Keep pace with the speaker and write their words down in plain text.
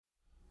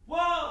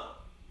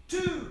2,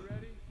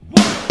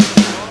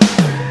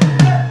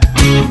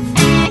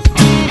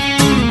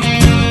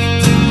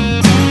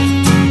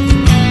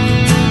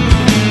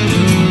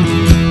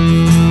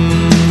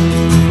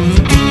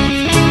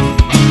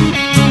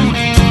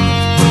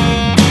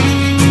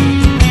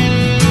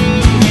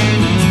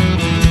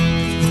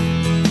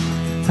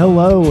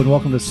 Hello and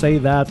welcome to Say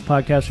That, the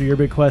podcast for your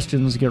big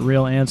questions, get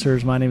real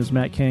answers. My name is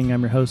Matt King.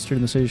 I'm your host here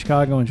in the city of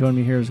Chicago, and joining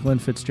me here is Glenn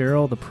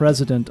Fitzgerald, the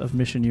president of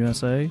Mission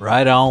USA.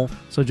 Right on.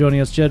 So joining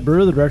us, Jed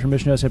Brewer, the director of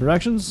Mission USA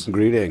Productions.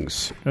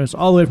 Greetings. And it's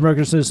all the way from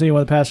Oklahoma City,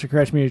 one of the pastors of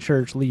Christ Community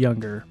Church, Lee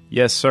Younger.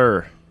 Yes,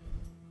 sir.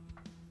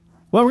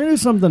 Well, we're going to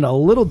do something a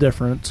little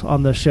different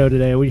on the show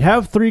today. We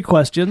have 3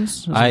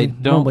 questions. I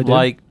don't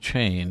like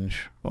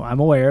change. Well,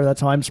 I'm aware.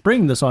 That's how I'm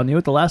springing this on you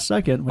at the last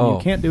second when you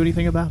can't do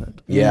anything about it.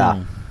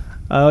 Yeah.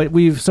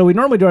 We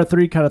normally do our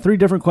three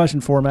different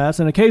question formats,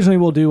 and occasionally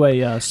we'll do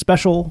a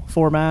special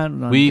format.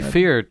 We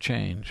fear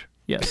change.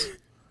 Yes,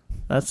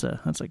 that's a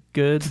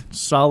good,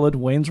 solid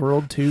Wayne's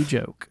World 2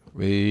 joke.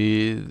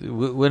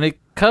 When it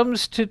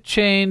comes to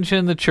change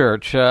in the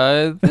church,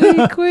 I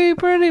think we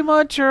pretty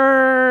much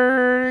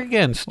are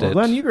against it.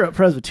 Glenn, you grew up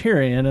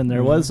Presbyterian, and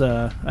there was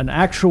an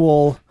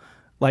actual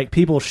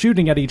people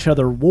shooting at each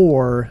other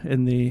war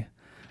in the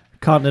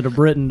continent of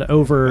Britain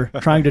over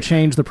trying to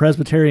change the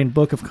Presbyterian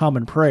Book of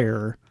Common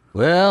Prayer.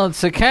 Well,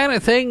 it's the kind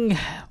of thing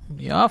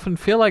you often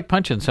feel like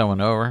punching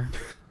someone over.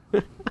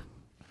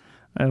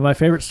 And my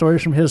favorite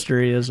stories from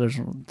history is there's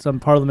some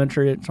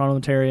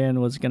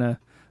parliamentarian was going to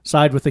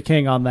side with the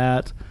king on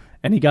that,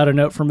 and he got a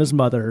note from his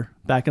mother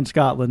back in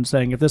Scotland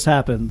saying, if this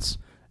happens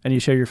and you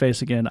show your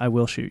face again, I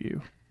will shoot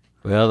you.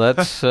 Well,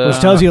 that's... Which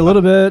tells you a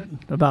little bit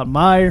about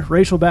my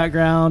racial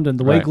background and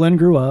the way Glenn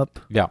grew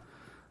up. Yeah.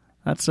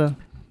 That's a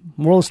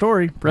moral of the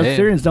story.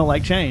 Presbyterians don't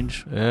like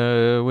change.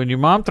 When your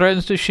mom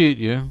threatens to shoot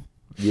you...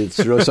 It's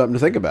really something to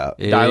think about.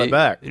 Dial it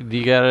back.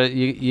 You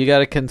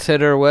gotta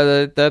consider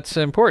whether that's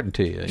important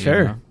to you. Sure.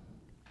 You know?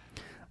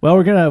 Well,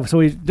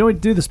 we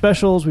do the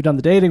specials. We've done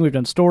the dating. We've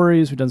done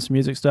stories. We've done some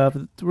music stuff.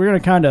 We're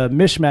gonna kind of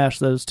mishmash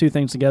those 2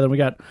 things together. We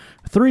got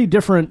 3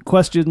 different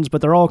questions,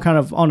 but they're all kind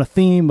of on a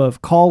theme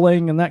of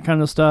calling and that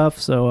kind of stuff.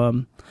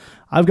 So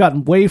I've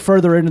gotten way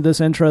further into this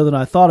intro than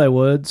I thought I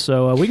would.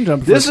 So we can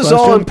jump to the This first is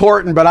all question.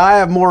 important, but I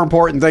have more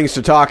important things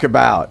to talk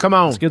about. Come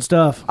on. It's good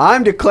stuff.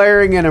 I'm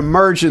declaring an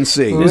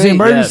emergency. Is the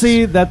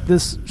emergency that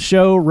this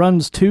show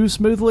runs too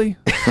smoothly?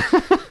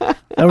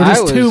 That we're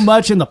just too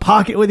much in the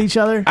pocket with each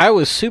other? I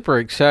was super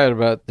excited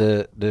about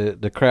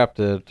the crap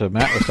that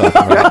Matt was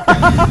talking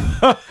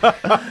about.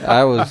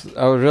 I was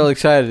really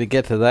excited to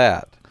get to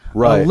that.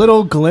 Right. A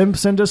little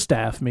glimpse into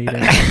staff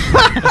meeting.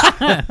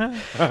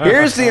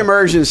 Here's the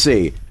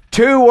emergency.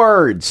 2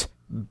 words.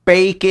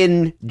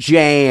 Bacon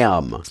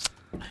jam.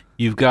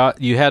 You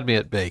had me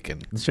at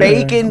bacon. Sure.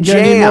 Bacon I'm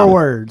gonna need jam. more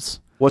words.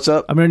 What's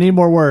up? I'm going to need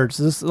more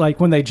words. Is this like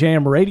when they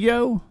jam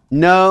radio?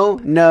 No.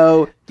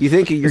 You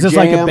think of your Is this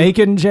jam? like a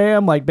bacon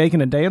jam, like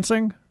bacon and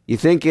dancing? You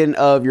thinking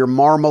of your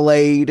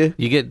marmalade?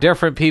 You get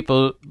different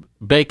people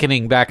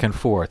baconing back and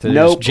forth. It's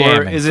Nope.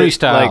 jamming. Or is it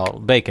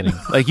freestyle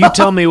baconing. Like you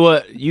tell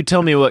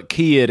me what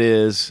key it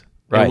is,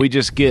 Right. and we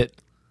just get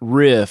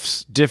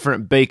riffs,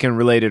 different bacon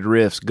related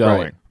riffs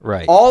going.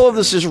 Right. All of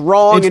this is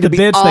wrong, It's and the to be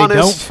bits honest, they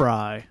don't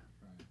fry.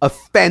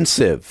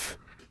 offensive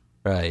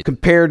Right.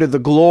 compared to the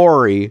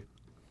glory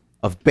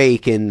of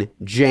bacon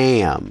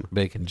jam.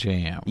 Bacon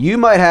jam. You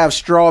might have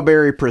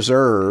strawberry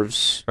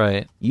preserves.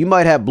 Right. You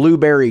might have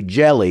blueberry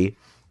jelly.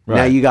 Now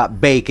Right. you got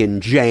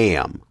bacon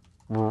jam.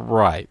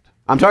 Right.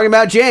 I'm talking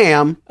about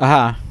jam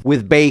Uh-huh.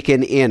 with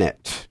bacon in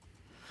it.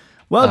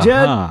 Well,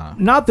 Jed,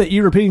 not that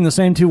you repeating the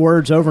same 2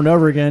 words over and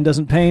over again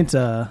doesn't paint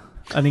an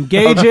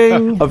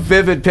engaging A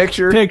vivid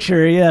picture.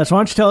 picture. Yeah, so why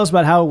don't you tell us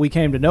about how we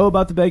came to know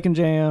about the bacon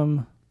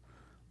jam,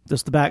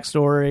 just the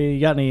backstory.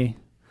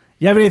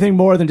 You have anything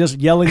more than just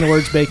yelling the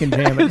words bacon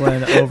jam at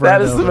Glenn over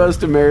That and is over? the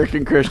most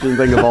American Christian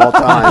thing of all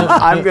time.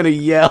 I'm going to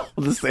yell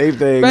the same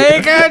thing.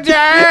 Bacon jam!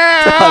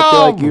 I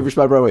feel like you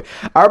respond Broadway.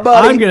 Our I'm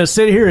buddy, going to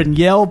sit here and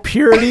yell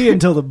purity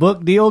until the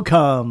book deal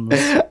comes.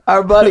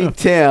 our buddy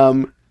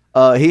Tim,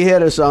 he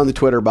hit us on the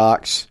Twitter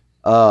box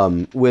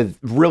with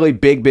really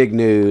big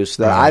news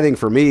that I think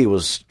for me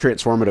was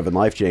transformative and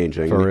life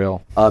changing. For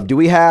real. Do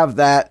we have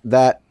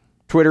that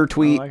Twitter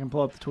tweet? I can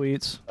pull up the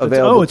tweets.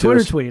 Available A to Twitter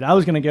us. tweet. I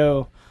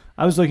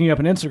was looking up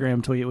an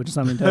Instagram tweet, which is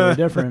something totally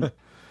different.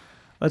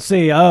 Let's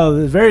see.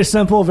 Oh, very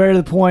simple, very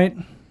to the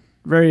point,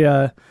 very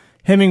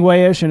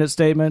Hemingway-ish in its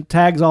statement.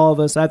 Tags all of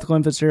us at the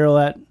Glenn Fitzgerald,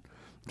 at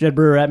Jed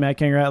Brewer, at Matt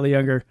King, or at Lee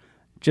Younger.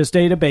 Just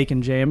ate a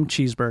bacon jam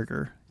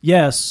cheeseburger.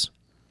 Yes,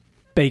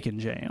 bacon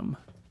jam.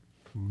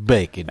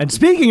 Bacon. And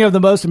speaking of the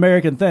most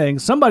American thing,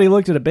 somebody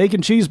looked at a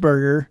bacon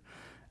cheeseburger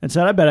and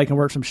said, I bet I can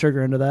work some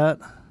sugar into that.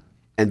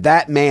 And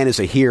that man is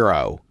a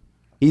hero.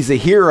 He's a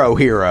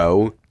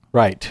hero.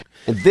 Right.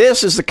 And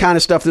this is the kind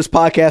of stuff this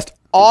podcast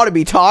ought to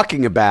be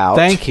talking about.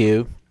 Thank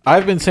you.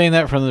 I've been saying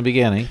that from the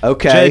beginning.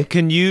 Okay. Jed,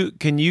 can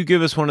you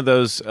give us one of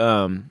those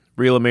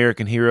Real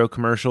American Hero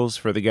commercials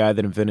for the guy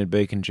that invented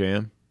bacon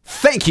jam?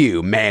 Thank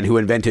you, man who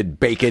invented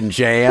bacon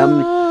jam.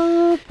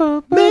 Man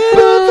who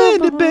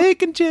invented bacon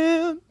bacon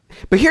jam.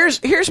 But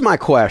here's my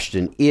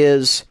question: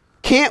 is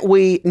can't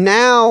we,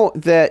 now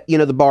that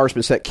the bar's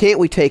been set, can't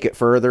we take it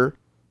further?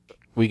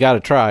 We got to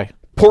try.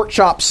 Pork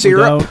chop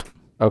syrup.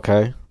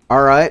 Okay.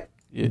 All right.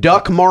 Yeah.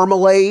 Duck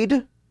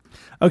marmalade.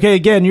 Okay,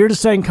 again, you're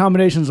just saying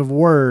combinations of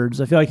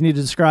words. I feel like you need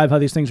to describe how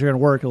these things are going to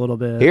work a little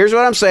bit. Here's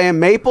what I'm saying.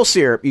 Maple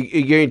syrup.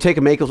 You're going to take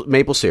a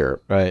maple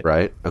syrup. Right.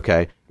 Right?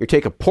 Okay. You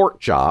take a pork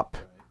chop.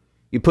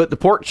 You put the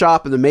pork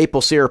chop and the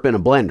maple syrup in a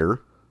blender.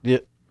 Yeah,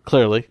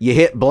 clearly. You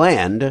hit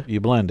blend. You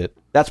blend it.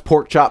 That's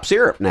pork chop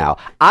syrup now.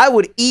 I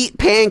would eat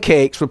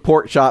pancakes with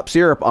pork chop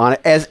syrup on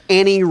it as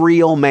any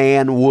real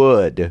man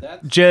would.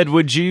 Jed,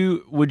 would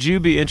you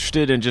be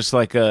interested in just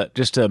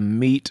a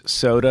meat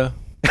soda?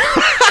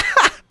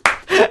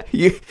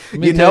 You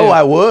know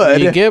I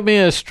would. You give me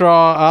a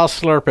straw, I'll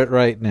slurp it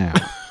right now.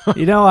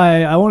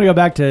 I want to go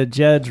back to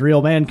Jed's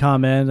real man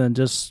comment and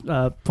just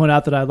point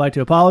out that I'd like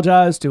to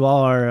apologize to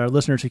all our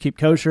listeners who keep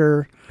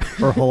kosher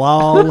or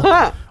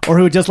halal or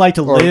who would just like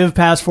to live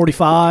past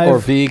 45 or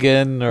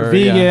vegan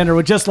or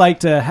would just like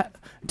to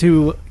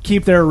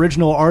keep their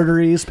original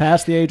arteries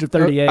past the age of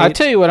 38. I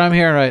tell you what I'm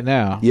hearing right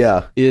now.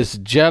 Yeah. Is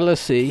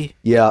jealousy.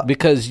 Yeah.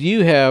 Because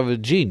you have a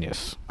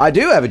genius. I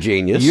do have a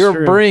genius.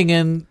 You're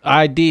bringing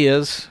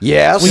ideas.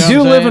 Yes. We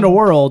do live in a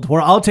world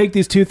where I'll take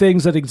these two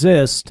things that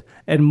exist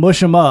and mush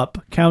them up.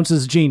 Counts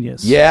as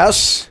genius.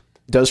 Yes.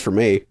 Does for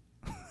me.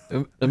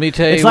 Let me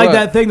tell you it's like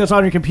that thing that's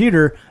on your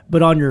computer,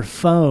 but on your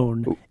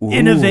phone. Ooh.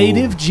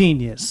 Innovative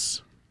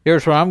genius.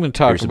 Here's what I'm going to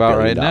talk about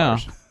right now.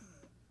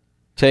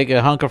 Take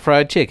a hunk of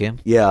fried chicken.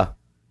 Yeah.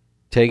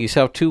 Take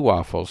yourself 2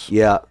 waffles.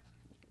 Yeah.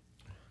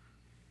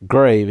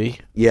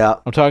 Gravy. Yeah.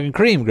 I'm talking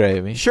cream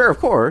gravy. Sure, of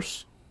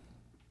course.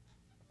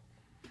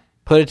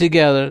 Put it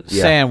together.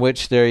 Yeah.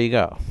 Sandwich. There you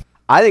go.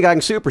 I think I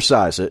can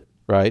supersize it.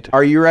 Right.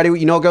 Are you ready?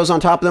 You know what goes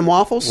on top of them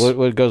waffles?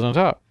 What goes on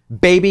top?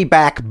 Baby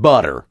back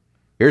butter.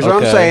 Here's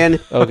what I'm saying.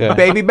 Okay.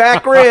 Baby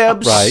back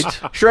ribs. Right.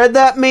 Shred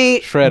that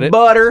meat. Shred it.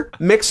 Butter.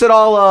 Mix it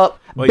all up.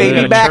 Well,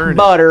 baby back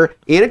butter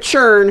in a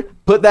churn.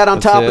 Put that on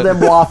top of them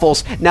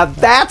waffles. Now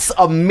that's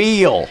a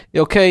meal.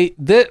 Okay.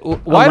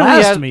 Why do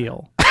we have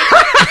meal?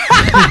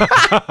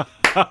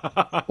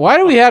 Why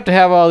do we have to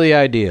have all the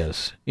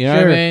ideas? You know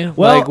what I mean?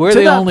 Well, like we're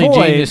the only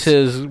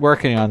geniuses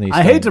working on these.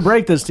 I hate to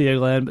break this to you,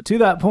 Glenn, but to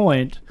that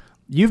point,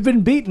 you've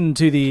been beaten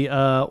to the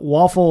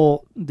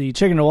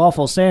chicken and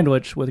waffle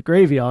sandwich with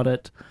gravy on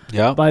it.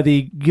 Yeah. By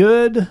the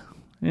good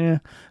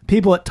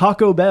people at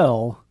Taco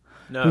Bell.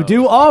 No. Who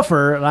do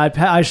offer, and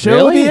I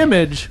show the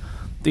image,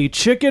 the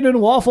chicken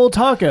and waffle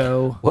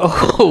taco.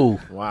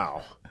 Whoa.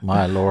 Wow.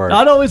 My Lord.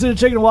 Not only is it a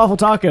chicken and waffle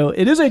taco,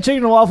 it is a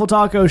chicken and waffle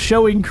taco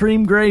showing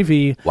cream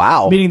gravy.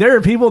 Wow. Meaning there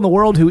are people in the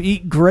world who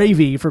eat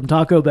gravy from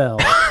Taco Bell.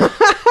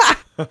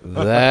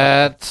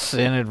 That's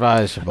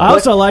inadvisable. I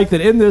also like that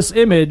in this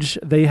image,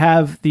 they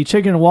have the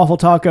chicken and waffle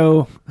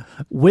taco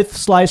with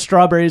sliced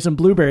strawberries and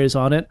blueberries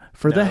on it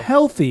for the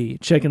healthy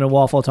chicken and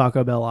waffle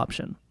Taco Bell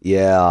option.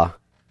 Yeah.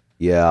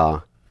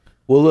 Yeah.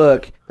 Well,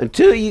 look,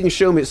 until you can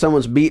show me that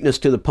someone's beating us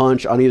to the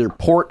punch on either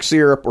pork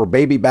syrup or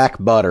baby back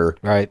butter,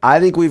 right.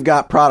 I think we've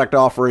got product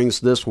offerings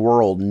this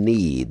world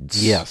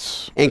needs.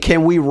 Yes. And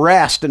can we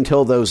rest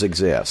until those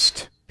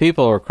exist?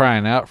 People are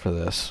crying out for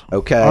this.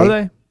 Okay. Are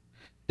they?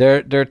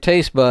 Their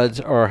taste buds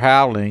are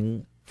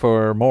howling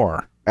for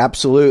more.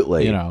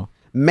 Absolutely. You know.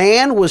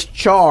 Man was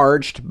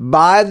charged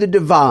by the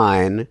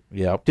divine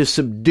to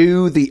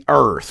subdue the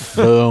earth.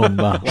 Boom.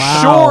 Wow.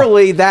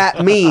 Surely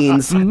that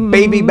means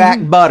baby back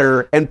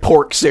butter and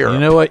pork syrup. You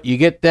know what? You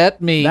get that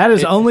meat. That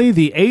is only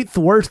the 8th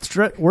worst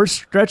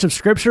stretch of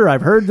scripture I've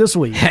heard this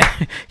week.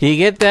 You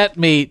get that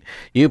meat,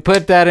 you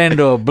put that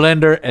into a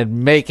blender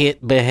and make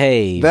it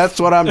behave. That's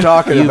what I'm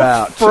talking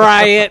about.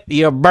 Fry it,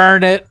 you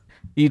burn it,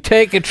 you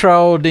take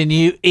control, then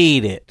you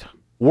eat it.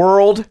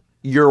 World,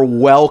 you're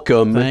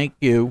welcome. Thank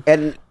you.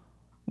 And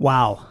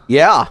Wow.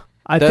 yeah.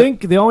 I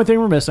think the only thing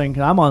we're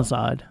missing, I'm on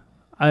side.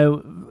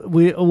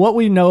 What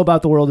we know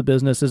about the world of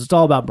business is it's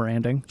all about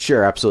branding.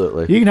 Sure,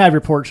 absolutely. You can have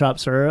your pork chop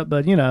syrup,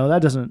 but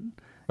that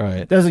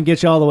doesn't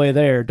get you all the way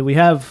there. Do we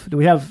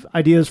have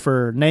ideas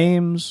for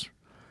names,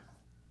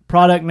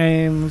 product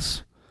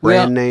names,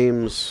 brand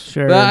names?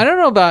 Sure. Well, I don't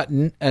know about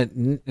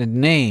a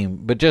name,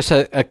 but just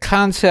a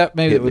concept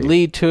maybe that would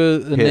lead to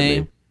the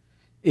name.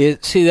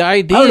 The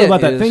idea. I don't know about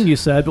that thing you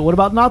said, but what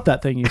about not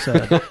that thing you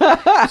said?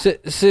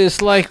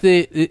 It's like you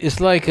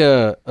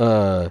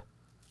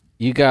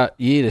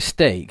eat a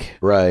steak,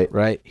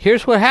 right.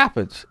 Here's what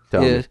happens: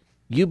 Tell me.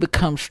 you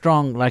become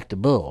strong like the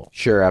bull.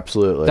 Sure,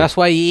 absolutely. That's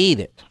why you eat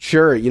it.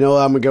 Sure, I'm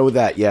gonna go with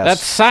that. Yes,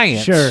 that's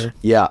science. Sure.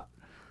 Yeah.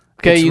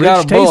 Okay, it's you rich,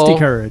 got a bull. tasty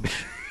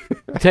courage.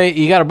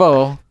 You got a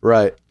bull.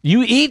 Right.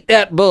 You eat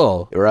that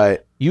bull. Right.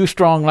 You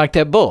strong like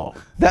that bull.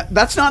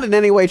 That's not in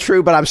any way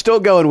true, but I'm still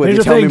going with Here's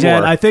you. the Tell thing, me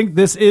Jed. more. I think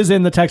this is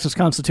in the Texas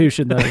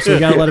Constitution, though, so you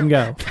got to let him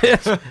go.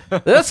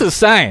 This is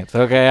science,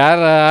 okay?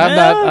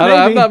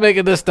 I'm not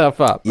making this stuff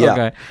up. Yeah.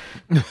 Okay.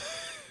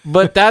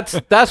 But that's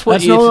what That's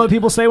not what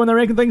people say when they're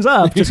making things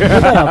up. Just put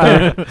that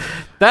out there.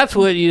 That's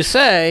what you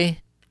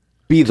say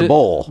be the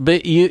bull.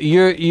 But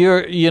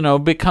you're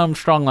become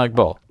strong like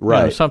bull,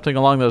 Right. something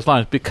along those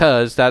lines,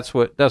 because that's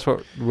what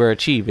we're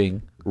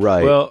achieving.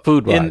 Right. Well,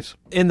 food-wise.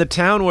 in the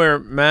town where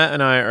Matt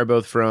and I are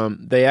both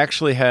from, they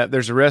actually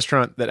there's a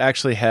restaurant that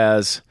actually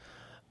has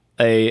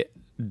a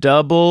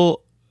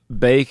double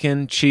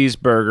bacon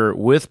cheeseburger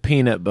with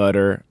peanut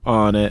butter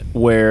on it,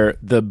 where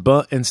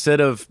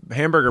instead of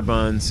hamburger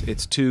buns,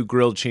 it's 2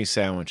 grilled cheese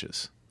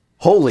sandwiches.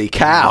 Holy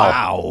cow.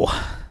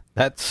 Wow,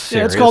 that's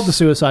serious. It's called the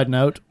suicide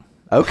note.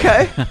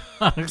 Okay.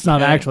 It's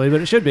not actually,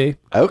 but it should be.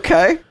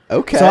 Okay.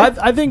 So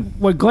I think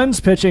what Glenn's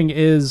pitching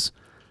is,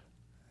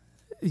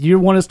 you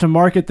want us to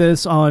market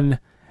this on,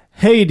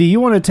 hey, do you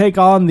want to take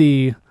on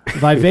the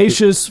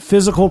vivacious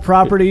physical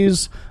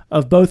properties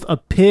of both a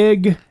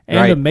pig and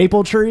Right. a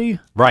maple tree?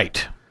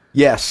 right.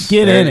 Yes.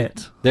 Get in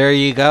it. There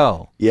you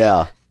go.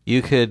 Yeah.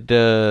 You could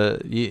the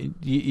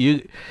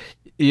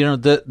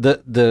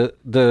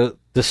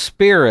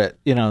spirit,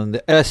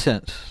 the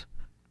essence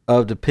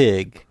of the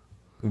pig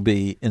would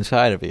be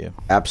inside of you,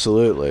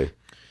 Absolutely.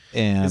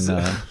 and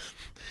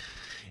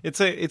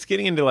It's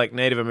getting into like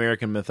Native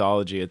American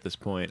mythology at this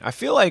point. I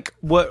feel like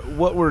what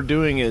we're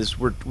doing is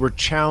we're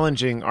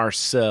challenging our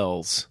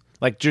cells,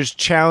 like just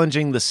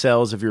challenging the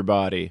cells of your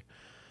body.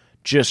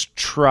 Just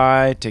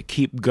try to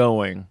keep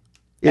going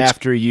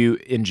after you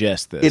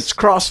ingest this. It's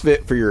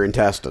CrossFit for your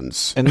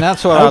intestines. and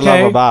that's what I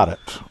Okay. love about it.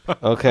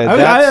 Okay,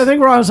 I think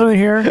we're on something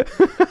here.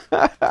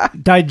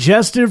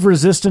 Digestive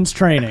resistance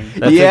training.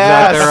 that's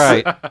Yes.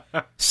 exactly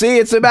right. See,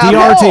 it's about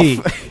DRT.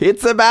 health.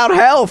 It's about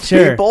health,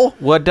 Sure. people.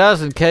 What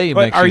doesn't kill you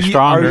But makes you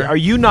stronger. Are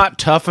you not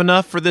tough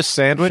enough for this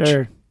sandwich?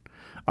 Sure.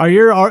 Are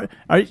your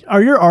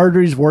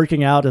arteries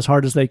working out as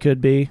hard as they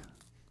could be?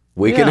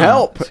 We Yeah. can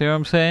help. See what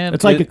I'm saying?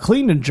 It's like a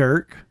clean and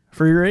jerk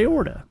for your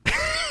aorta.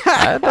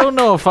 I don't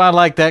know if I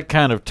like that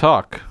kind of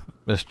talk,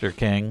 Mr.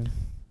 King.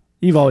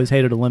 You've always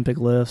hated Olympic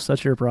lifts.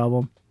 That's your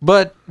problem.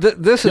 But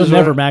this You'll is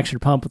never what, max your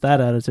pump with that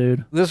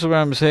attitude. this is what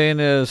I'm saying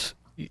is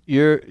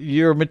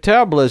your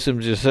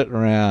metabolism just sitting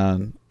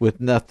around with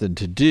nothing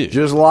to do.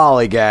 Just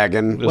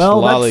lollygagging. Just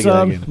Well, that's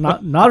lollygagging.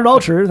 not at all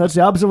true. That's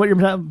the opposite of what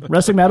your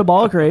resting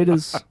metabolic rate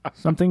is.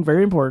 Something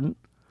very important.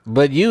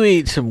 But you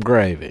eat some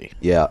gravy.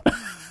 Yeah.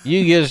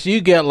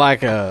 You get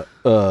like You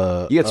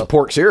get some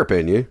pork syrup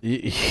in you.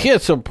 you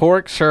get some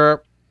pork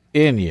syrup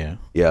in you.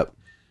 Yep.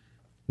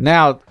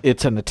 Now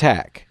it's an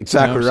attack.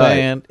 Exactly You know what I'm right.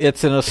 saying?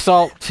 It's an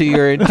assault to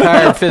your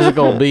entire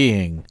physical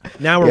being.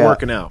 Now we're Yeah.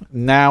 working out.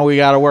 Now we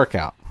got to work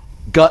out.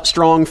 Gut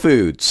strong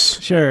foods.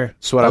 Sure.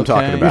 That's what I'm Okay.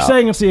 talking You're about. You're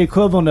saying it's the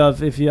equivalent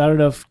of, I don't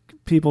know if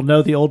people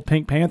know the old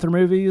Pink Panther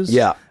movies.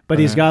 Yeah. But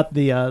he's got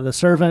the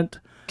servant.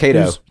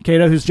 Kato.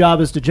 Whose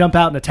job is to jump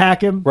out and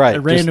attack him Right,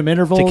 at random just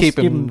intervals. to keep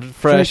give him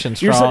fresh and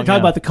You're strong, talking yeah.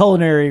 about the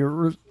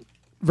culinary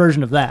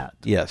version of that.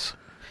 Yes.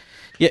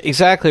 Yeah,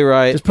 exactly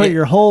right. Just put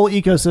your whole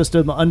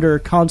ecosystem under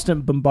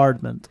constant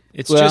bombardment.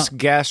 It's Well- just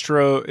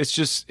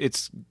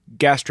it's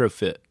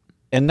gastrofit.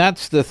 And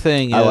that's the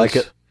thing. I is like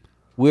it.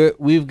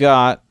 We've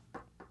got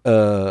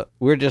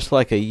we're just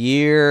like a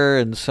year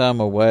and some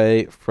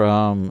away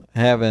from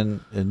having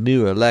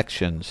new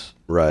elections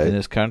Right. in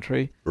this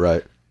country.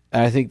 Right.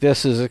 And I think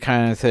this is the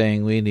kind of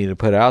thing we need to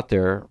put out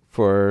there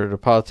for the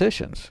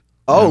politicians.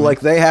 Oh, like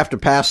they have to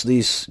pass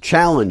these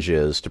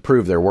challenges to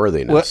prove their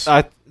worthiness.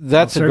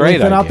 That's a Certainly great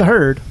thin idea. out the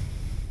herd.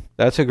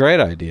 That's a great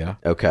idea.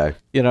 Okay.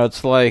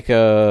 It's like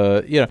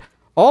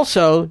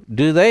also,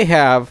 do they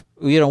have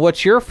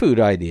what's your food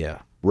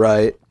idea?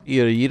 Right.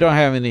 You don't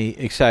have any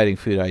exciting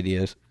food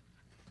ideas.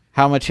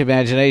 How much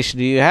imagination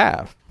do you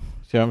have?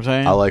 See what I'm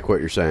saying? I like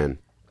what you're saying.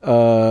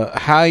 How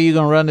are you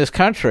going to run this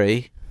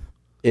country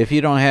if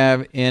you don't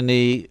have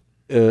any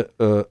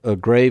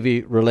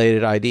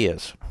gravy-related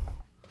ideas?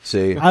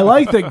 See? I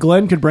like that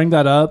Glenn could bring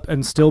that up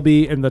and still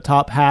be in the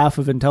top half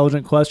of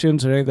intelligent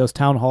questions in any of those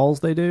town halls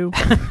they do.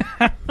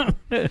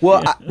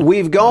 Well,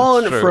 we've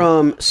gone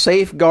from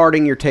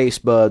safeguarding your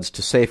taste buds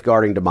to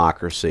safeguarding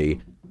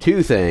democracy.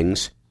 Two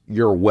things.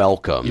 You're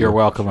welcome. You're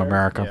welcome,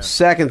 America.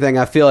 Second thing,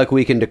 I feel like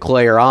we can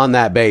declare on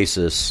that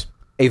basis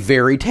a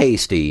very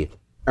tasty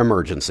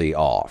emergency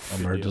off.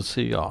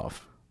 Emergency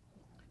off.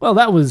 Well,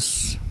 that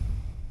was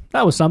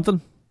something.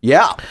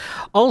 Yeah.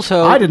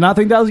 Also, I did not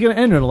think that was going to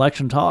end an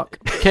election talk.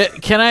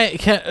 can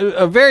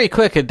a very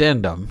quick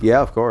addendum?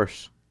 Yeah, of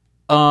course.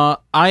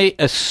 I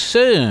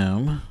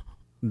assume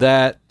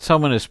that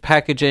someone is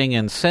packaging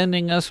and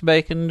sending us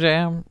bacon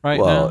jam right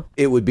Well, now.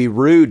 it would be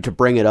rude to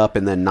bring it up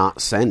and then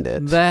not send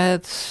it.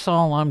 That's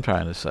all I'm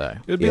trying to say.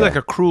 It would be Yeah. like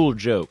a cruel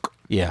joke.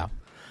 Yeah.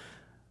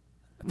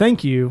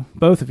 Thank you,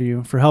 both of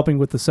you, for helping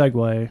with the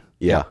segue.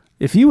 Yeah.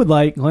 If you would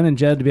like Glenn and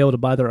Jed to be able to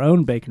buy their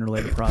own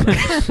bacon-related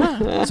products,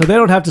 so they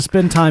don't have to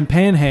spend time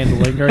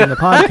panhandling during the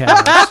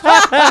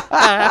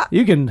podcast,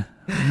 you can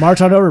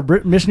march on over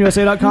to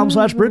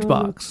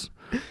missionusa.com/bridgebox.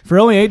 For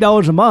only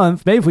 $8 a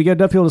month, maybe if we get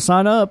enough people to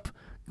sign up,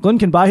 Glenn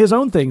can buy his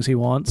own things he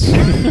wants.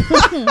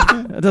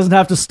 It doesn't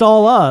have to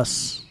stall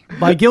us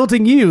by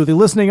guilting you, the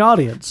listening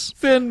audience.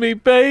 Send me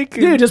bacon.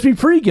 Dude, just be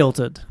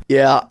pre-guilted.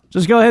 Yeah.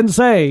 Just go ahead and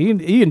say, you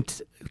can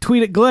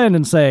tweet at Glenn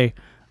and say,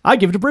 I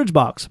give it to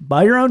BridgeBox.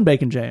 Buy your own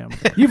bacon jam.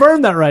 You've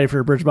earned that right if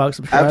you're a BridgeBox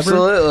subscriber.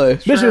 Absolutely.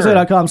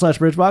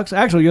 MissionUSA.com/BridgeBox.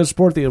 Actually, go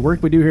support the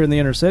work we do here in the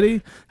inner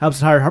city.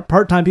 Helps hire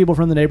part-time people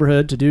from the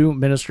neighborhood to do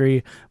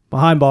ministry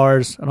behind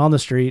bars and on the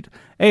street.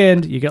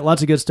 And you get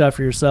lots of good stuff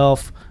for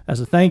yourself as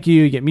a thank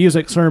you. You get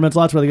music, sermons,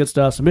 lots of really good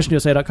stuff. So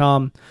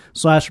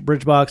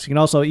MissionUSA.com/BridgeBox. You can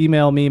also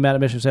email me,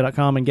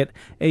 Matt@MissionUSA.com, and get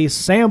a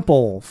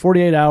sample,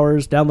 48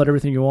 hours, download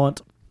everything you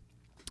want.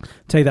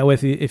 Take that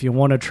with you if you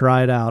want to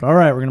try it out. All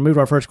right, we're going to move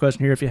to our first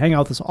question here. If you hang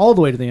out with us all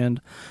the way to the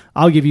end,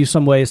 I'll give you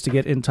some ways to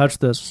get in touch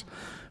with this.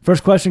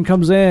 First question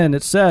comes in.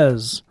 It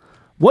says,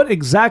 what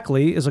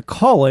exactly is a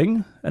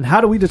calling, and how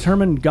do we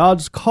determine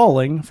God's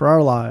calling for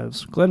our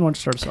lives? Glenn, why don't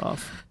you start us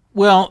off?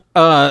 Well,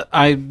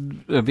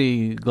 I'd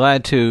be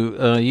glad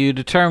to. You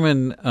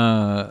determine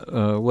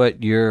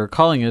what your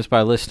calling is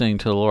by listening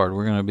to the Lord.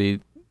 We're going to be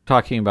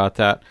talking about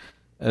that,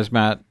 as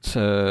Matt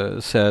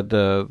said,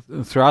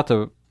 throughout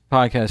the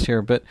podcast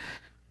here, but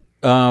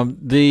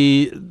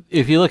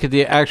if you look at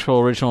the actual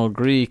original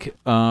Greek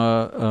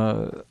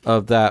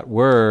of that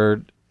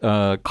word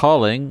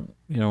calling,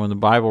 when the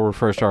Bible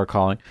refers to our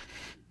calling,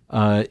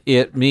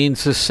 it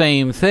means the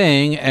same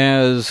thing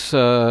as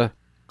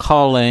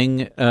calling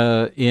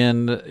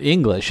in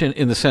English,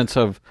 in the sense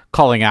of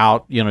calling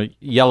out,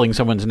 yelling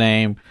someone's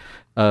name,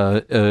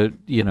 So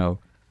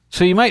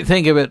you might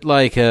think of it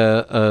like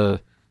a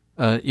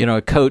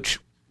coach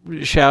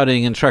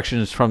shouting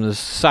instructions from the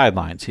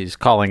sidelines. He's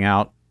calling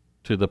out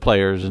to the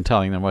players and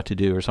telling them what to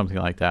do or something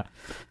like that.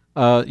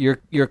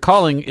 Your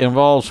calling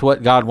involves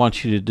what God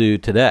wants you to do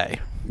today.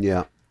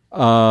 Yeah.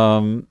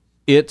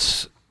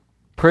 It's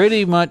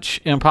pretty much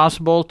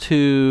impossible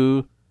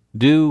to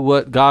do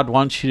what God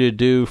wants you to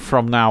do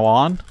from now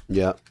on.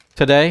 Yeah.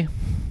 Today,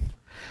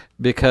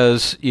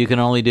 because you can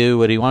only do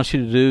what He wants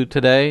you to do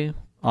today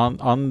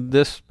on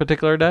this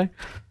particular day.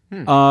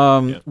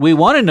 We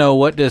want to know,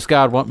 what does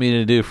God want me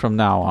to do from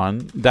now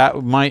on?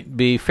 That might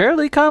be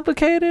fairly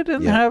complicated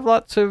and have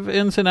lots of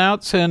ins and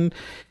outs and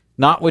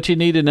not what you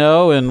need to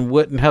know and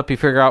wouldn't help you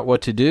figure out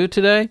what to do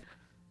today.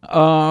 But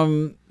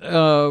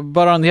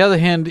on the other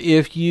hand,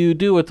 if you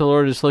do what the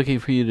Lord is looking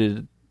for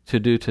you to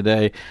do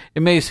today,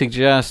 it may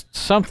suggest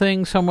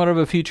somewhat of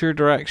a future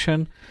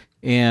direction,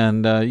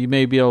 and you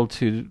may be able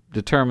to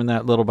determine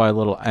that little by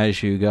little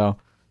as you go.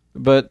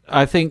 But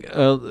I think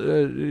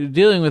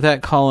dealing with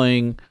that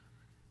calling,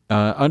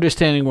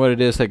 understanding what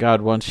it is that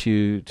God wants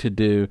you to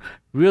do,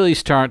 really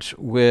starts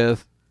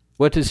with,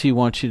 what does He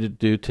want you to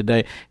do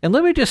today? And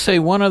let me just say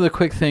one other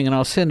quick thing, and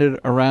I'll send it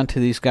around to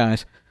these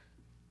guys.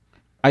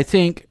 I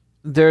think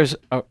there's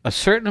a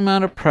certain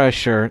amount of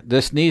pressure.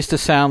 This needs to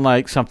sound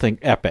like something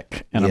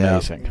epic and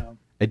amazing. Yeah.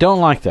 I don't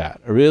like that.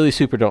 I really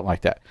super don't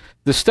like that.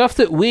 The stuff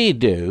that we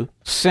do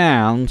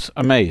sounds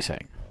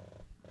amazing.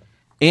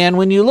 And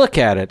when you look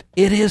at it,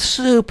 it is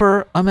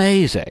super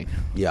amazing.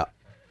 Yeah.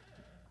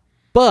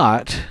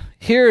 But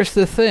here's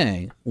the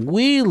thing.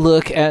 We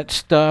look at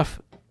stuff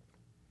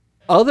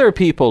other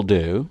people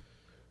do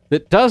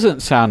that doesn't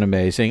sound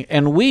amazing,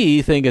 and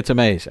we think it's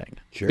amazing.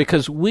 Sure.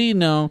 Because we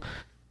know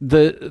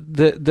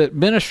the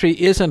ministry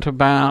isn't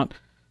about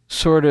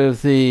sort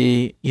of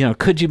the,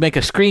 could you make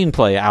a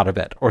screenplay out of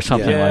it or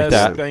something like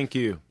that. Thank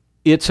you.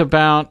 It's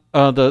about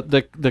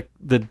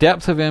the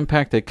depth of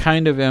impact, the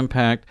kind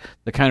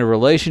of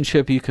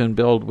relationship you can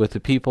build with the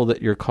people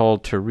that you're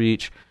called to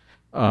reach.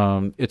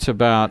 It's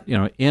about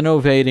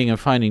innovating and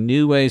finding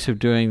new ways of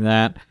doing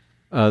that.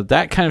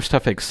 That kind of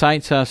stuff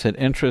excites us. It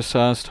interests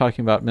us.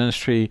 Talking about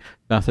ministry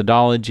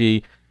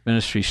methodology,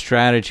 ministry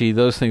strategy,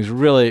 those things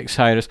really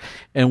excite us.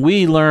 And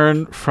we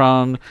learn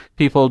from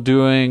people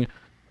doing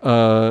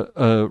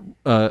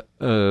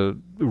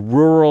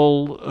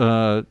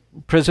rural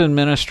prison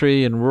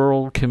ministry in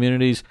rural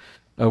communities.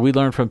 We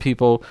learn from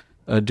people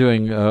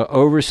doing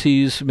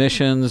overseas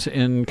missions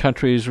in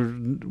countries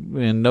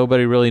and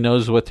nobody really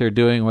knows what they're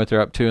doing, what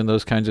they're up to, and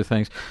those kinds of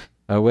things,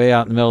 way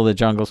out in the middle of the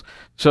jungles.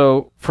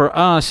 So for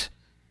us,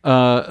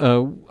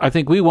 I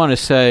think we want to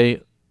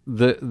say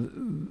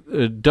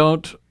that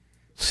don't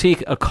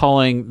seek a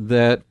calling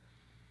that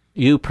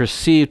you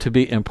perceive to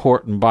be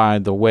important by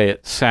the way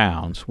it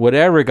sounds.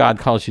 Whatever God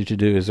calls you to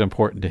do is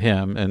important to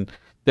Him, and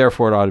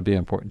therefore it ought to be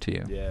important to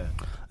you. Yeah.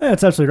 Yeah,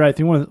 that's absolutely right. I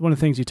think one of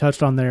the things you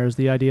touched on there is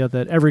the idea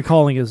that every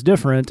calling is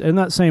different. In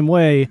that same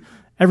way,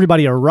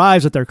 everybody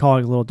arrives at their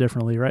calling a little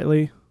differently, right,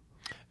 Lee?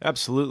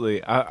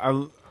 Absolutely.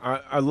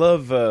 I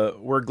love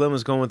where Glenn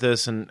was going with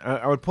this, and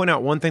I would point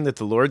out one thing that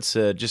the Lord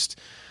said, just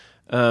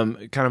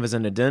kind of as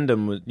an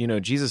addendum.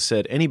 Jesus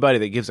said, anybody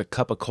that gives a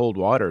cup of cold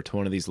water to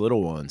one of these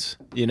little ones,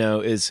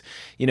 Jesus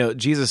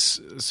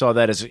saw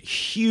that as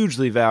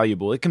hugely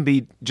valuable. It can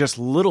be just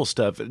little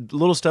stuff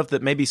that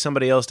maybe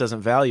somebody else doesn't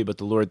value, but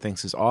the Lord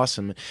thinks is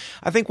awesome.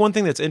 I think one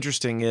thing that's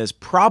interesting is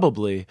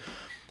probably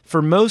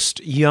for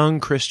most young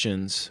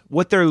Christians,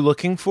 what they're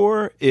looking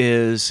for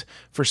is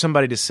for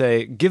somebody to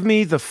say, give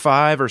me the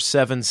 5 or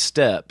 7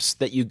 steps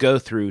that you go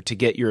through to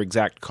get your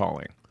exact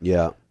calling.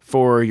 Yeah.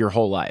 for your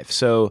whole life.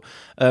 So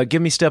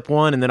give me step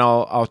one, and then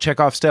I'll check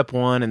off step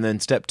one, and then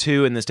step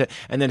two, and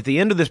then at the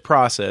end of this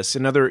process,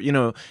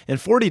 in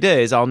 40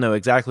 days, I'll know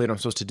exactly what I'm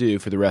supposed to do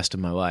for the rest of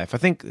my life. I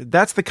think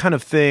that's the kind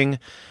of thing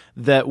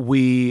that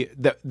we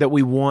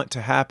want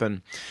to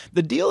happen.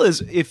 The deal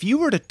is, if you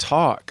were to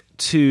talk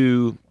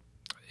to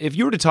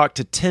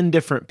 10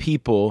 different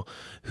people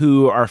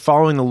who are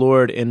following the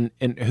Lord and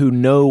who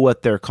know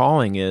what their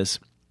calling is,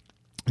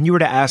 and you were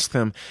to ask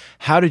them,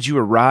 how did you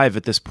arrive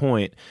at this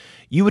point?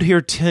 You would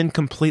hear 10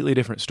 completely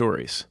different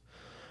stories.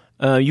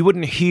 You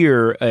wouldn't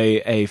hear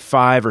a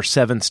 5 or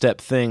 7 step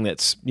thing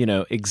that's,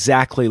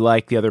 exactly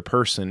like the other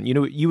person.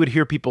 You would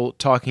hear people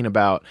talking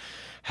about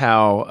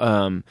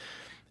how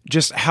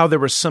there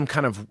was some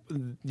kind of,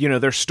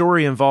 their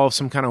story involved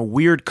some kind of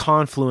weird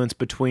confluence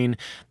between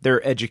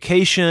their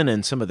education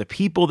and some of the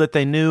people that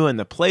they knew and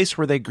the place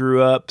where they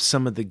grew up,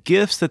 some of the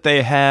gifts that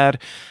they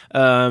had.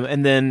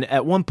 And then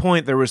at one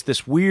point there was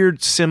this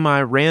weird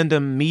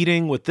semi-random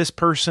meeting with this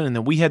person, and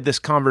then we had this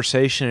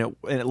conversation,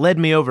 and it led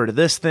me over to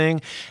this thing,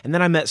 and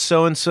then I met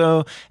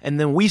so-and-so, and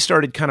then we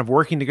started kind of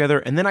working together,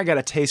 and then I got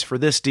a taste for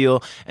this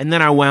deal, and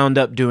then I wound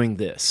up doing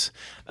this.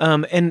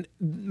 And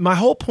my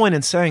whole point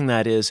in saying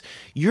that is,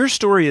 your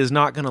story is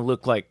not going to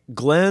look like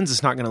Glenn's.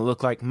 It's not going to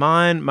look like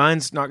mine.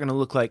 Mine's not going to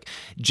look like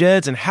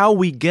Jed's. And how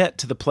we get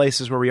to the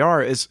places where we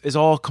are is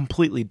all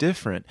completely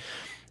different.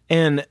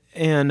 And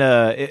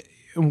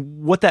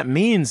what that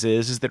means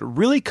is that it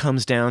really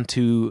comes down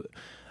to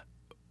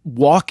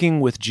walking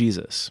with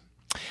Jesus.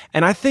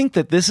 And I think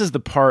that this is the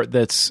part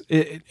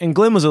and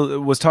Glenn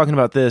was talking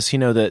about this,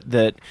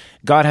 that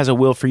God has a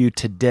will for you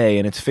today,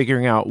 and it's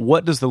figuring out,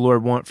 what does the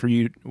Lord want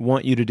you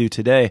to do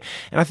today?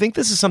 And I think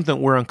this is something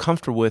we're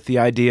uncomfortable with, the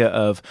idea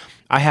of,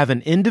 I have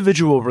an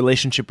individual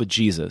relationship with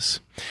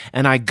Jesus,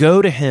 and I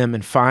go to him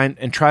and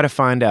try to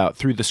find out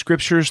through the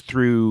scriptures,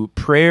 through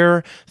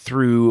prayer,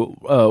 through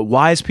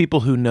wise people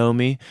who know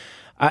me,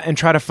 and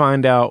try to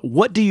find out,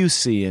 what do you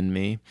see in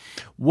me?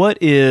 What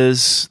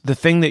is the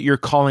thing that you're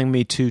calling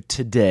me to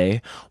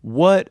today?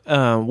 What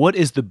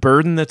is the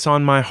burden that's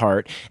on my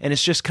heart? And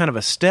it's just kind of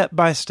a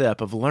step-by-step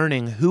of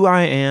learning who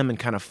I am and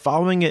kind of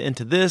following it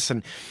into this.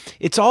 And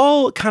it's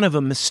all kind of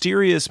a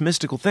mysterious,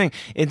 mystical thing.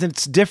 And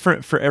it's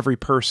different for every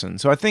person.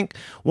 So I think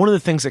one of the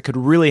things that could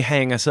really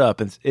hang us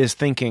up is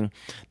thinking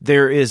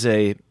there is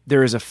a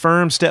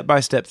firm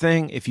step-by-step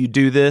thing. If you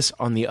do this,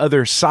 on the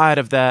other side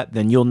of that,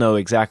 then you'll know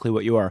exactly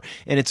what you are.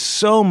 And it's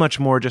so much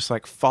more just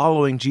like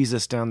following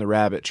Jesus down the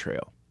rabbit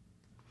trail.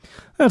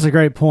 That's a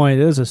great point.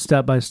 It is a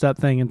step-by-step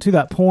thing. And to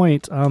that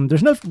point,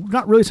 there's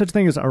not really such a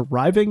thing as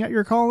arriving at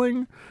your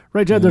calling.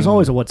 Right, Jed? There's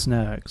always a what's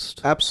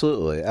next.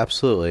 Absolutely.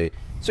 Absolutely.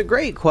 It's a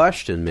great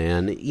question,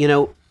 man.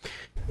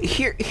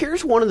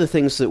 Here's one of the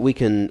things that we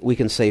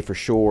can say for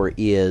sure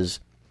is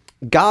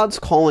God's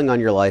calling on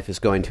your life is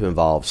going to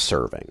involve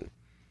serving.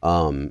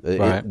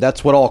 Right.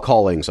 That's what all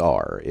callings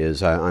are,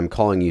 is I'm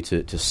calling you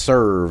to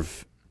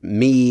serve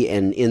me,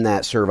 and in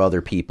that serve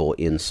other people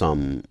in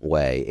some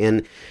way.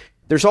 And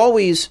there's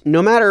always,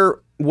 no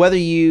matter whether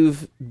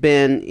you've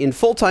been in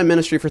full-time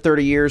ministry for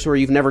 30 years or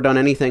you've never done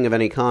anything of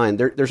any kind,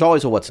 there's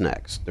always a what's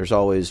next. There's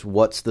always,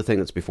 what's the thing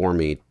that's before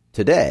me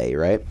today,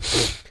 right?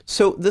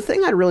 So the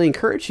thing I'd really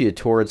encourage you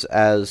towards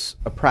as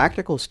a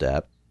practical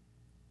step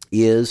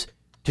is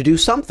to do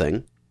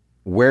something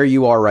where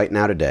you are right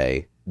now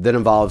today that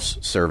involves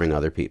serving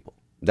other people.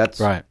 That's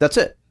right. That's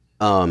it.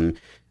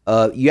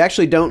 You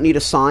actually don't need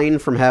a sign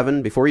from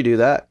heaven before you do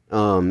that.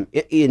 And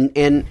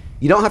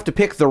you don't have to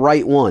pick the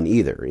right one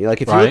either.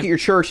 Like, if you look at your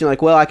church and you're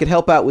like, well, I could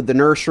help out with the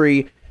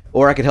nursery,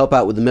 or I could help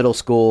out with the middle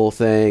school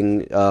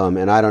thing,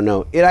 and I don't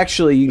know. You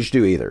can just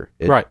do either.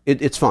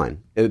 It's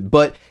fine.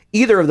 But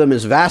either of them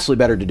is vastly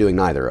better to doing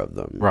neither of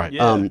them. Right.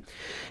 Yeah.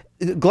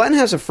 Glenn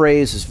has a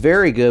phrase that's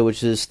very good,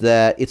 which is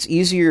that it's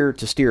easier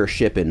to steer a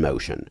ship in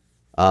motion.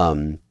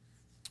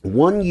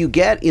 When you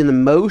get in the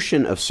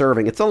motion of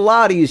serving, it's a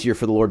lot easier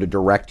for the Lord to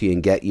direct you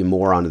and get you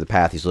more onto the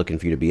path He's looking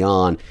for you to be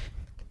on,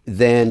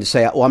 than to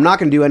say, well, I'm not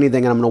going to do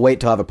anything, and I'm going to wait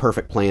till I have a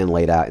perfect plan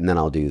laid out, and then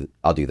I'll do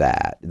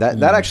that.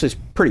 That actually is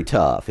pretty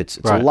tough. It's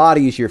a lot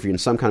easier if you're in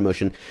some kind of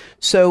motion.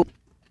 So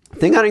the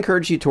thing I'd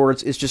encourage you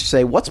towards is just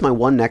say, what's my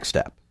one next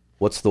step?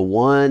 What's the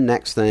one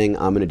next thing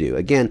I'm going to do?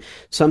 Again,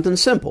 something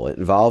simple. It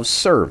involves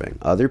serving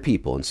other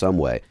people in some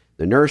way.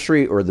 The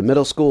nursery or the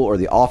middle school or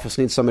the office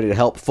needs somebody to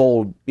help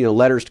fold,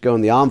 letters to go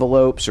in the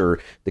envelopes, or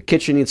the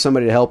kitchen needs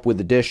somebody to help with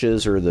the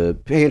dishes, or the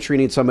pantry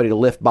needs somebody to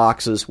lift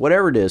boxes,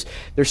 whatever it is.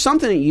 There's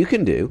something that you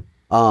can do.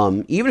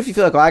 Even if you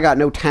feel like, I got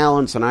no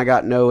talents and I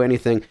got no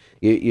anything,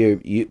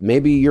 you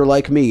maybe you're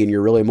like me and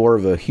you're really more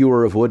of a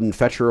hewer of wood and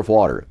fetcher of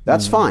water.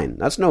 That's fine.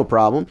 That's no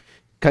problem.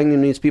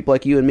 Kingdom needs people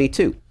like you and me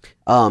too.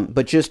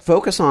 But just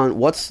focus on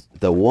what's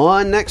the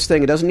one next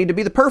thing. It doesn't need to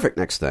be the perfect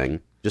next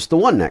thing, just the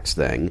one next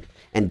thing.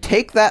 And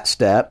take that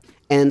step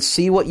and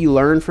see what you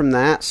learn from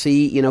that.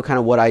 See, kind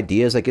of what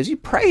ideas that gives you.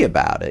 Pray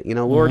about it.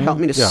 Lord, help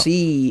me to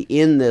see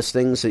in this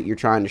things that you're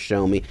trying to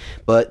show me.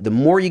 But the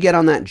more you get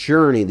on that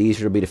journey, the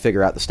easier it'll be to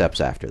figure out the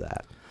steps after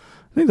that.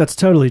 I think that's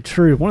totally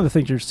true. One of the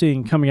things you're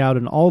seeing coming out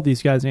in all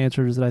these guys'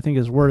 answers that I think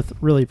is worth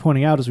really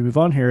pointing out as we move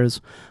on here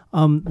is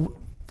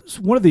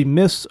one of the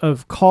myths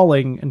of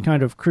calling and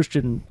kind of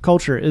Christian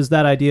culture is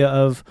that idea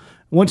of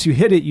once you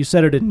hit it, you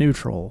set it in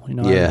neutral. You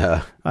know,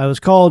 Yeah. I was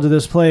called to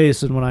this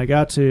place, and when I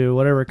got to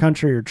whatever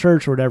country or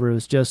church or whatever, it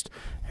was just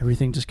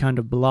everything just kind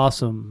of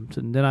blossomed.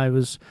 And then I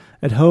was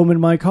at home in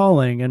my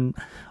calling. And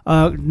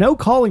no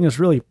calling is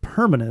really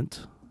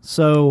permanent.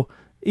 So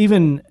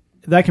even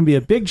that can be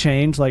a big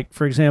change. Like,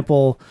 for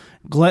example,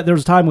 there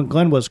was a time when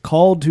Glenn was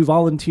called to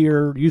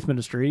volunteer youth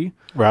ministry.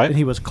 Right. And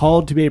he was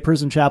called to be a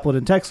prison chaplain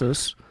in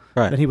Texas.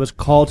 Right. Then he was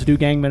called to do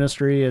gang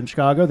ministry in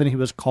Chicago. Then he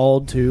was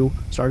called to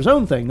start his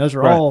own thing. Those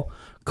are Right. all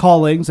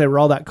callings. They were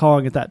all that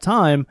calling at that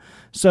time.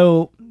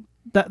 So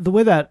that the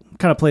way that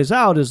kind of plays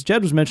out, as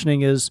Jed was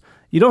mentioning, is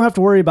you don't have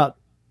to worry about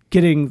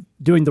doing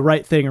the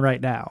right thing right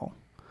now.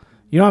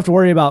 You don't have to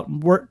worry about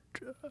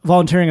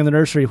volunteering in the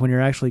nursery when you're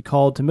actually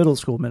called to middle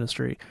school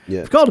ministry. Yeah.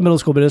 If you're called to middle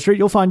school ministry,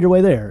 you'll find your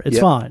way there. It's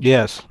Yep. fine.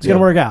 Yes. It's going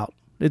to work out.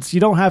 You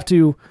don't have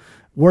to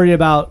worry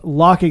about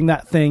locking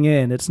that thing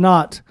in. It's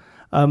not.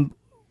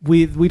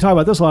 We talk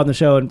about this a lot on the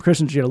show, and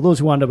Christians get a little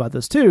too wound up about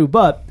this too.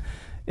 But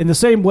in the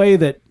same way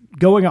that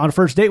going on a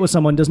first date with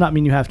someone does not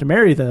mean you have to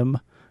marry them,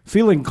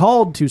 feeling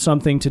called to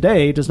something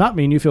today does not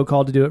mean you feel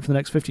called to do it for the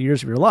next 50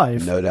 years of your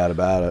life. No doubt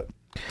about it.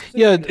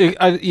 Yeah,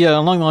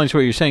 along the lines of what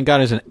you're saying, God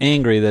isn't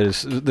angry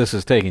that this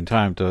is taking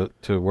time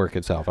to work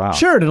itself out.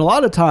 Sure, and a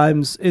lot of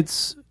times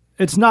it's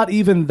not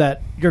even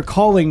that your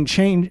calling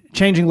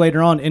changing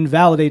later on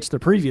invalidates the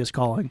previous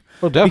calling.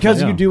 Well, definitely,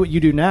 because yeah. you do what you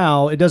do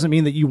now, it doesn't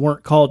mean that you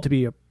weren't called to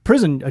be a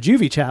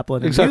juvie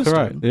chaplain. in Exactly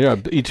Houston. right. Yeah,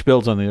 each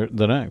builds on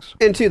the next.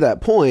 And to that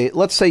point,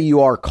 let's say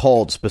you are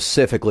called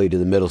specifically to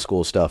the middle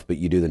school stuff, but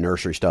you do the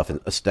nursery stuff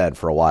instead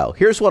for a while.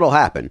 Here's what'll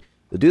happen.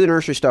 They'll do the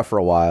nursery stuff for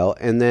a while,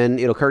 and then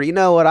it'll occur to you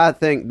know what, I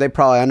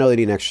know they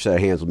need an extra set of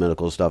hands with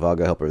medical stuff. I'll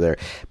go help her there.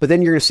 But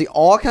then you're going to see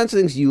all kinds of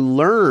things you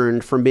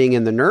learned from being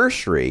in the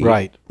nursery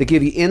Right. that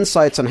give you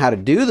insights on how to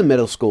do the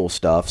middle school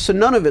stuff, so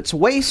none of it's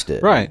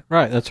wasted. Right.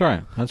 That's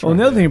right. That's Well, right. and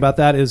the other thing about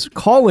that is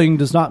calling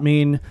does not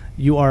mean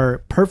you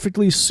are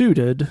perfectly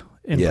suited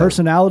in Yeah.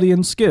 personality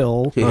and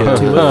skill Yeah.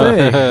 to a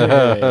thing.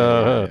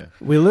 Yeah.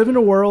 We live in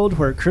a world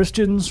where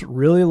Christians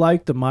really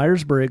like the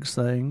Myers-Briggs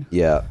thing,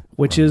 Yeah.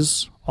 which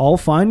is all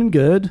fine and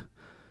good,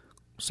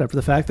 except for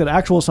the fact that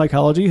actual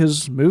psychology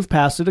has moved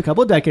past it a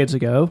couple of decades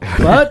ago.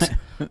 But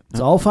it's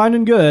all fine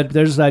and good.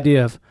 There's this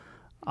idea of,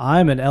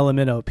 I'm an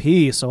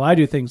LMNOP, so I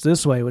do things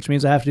this way, which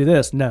means I have to do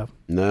this. No,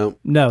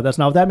 that's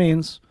not what that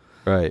means.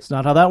 Right. It's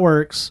not how that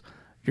works.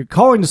 You're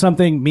calling to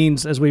something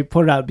means, as we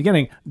put it out at the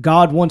beginning,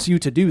 God wants you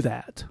to do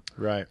that.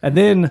 Right. And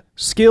then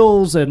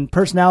skills and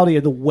personality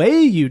and the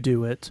way you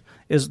do it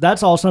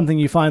that's all something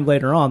you find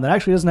later on that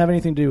actually doesn't have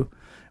anything to do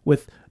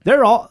with.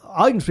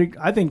 I can speak.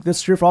 I think this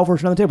is true for all four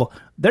on the table.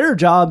 There are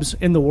jobs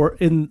in the world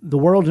and in the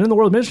world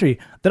of ministry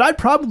that I'd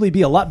probably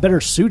be a lot better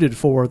suited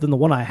for than the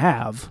one I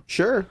have.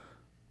 Sure.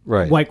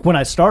 Right. Like when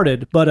I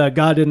started, but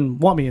God didn't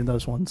want me in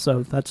those ones,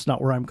 so that's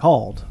not where I'm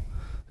called.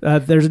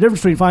 There's a difference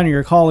between finding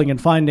your calling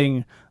and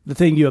finding the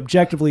thing you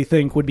objectively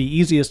think would be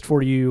easiest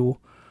for you,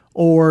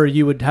 or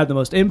you would have the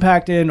most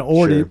impact in,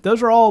 or Sure.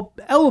 those are all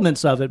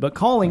elements of it, but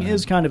calling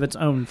is kind of its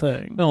own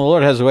thing. Well, the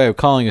Lord has a way of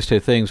calling us to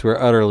things we're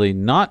utterly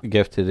not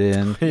gifted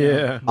in.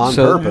 Yeah. On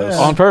purpose.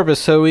 On purpose,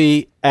 so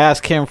we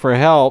ask Him for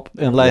help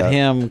and let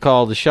Yeah. Him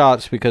call the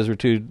shots because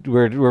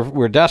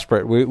we're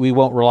desperate. We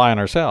won't rely on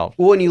ourselves.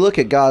 Well, when you look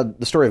at God,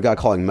 the story of God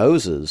calling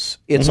Moses,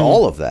 it's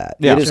all of that.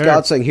 Yeah. It is Sure.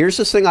 God saying, here's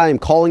this thing I am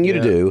calling you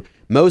to do.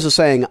 Moses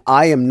saying,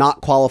 I am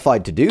not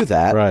qualified to do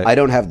that. Right. I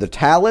don't have the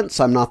talents.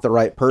 I'm not the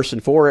right person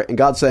for it. And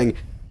God saying,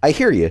 I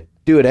hear you.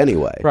 Do it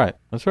anyway. Right.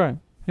 That's right.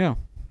 Yeah.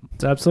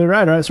 That's absolutely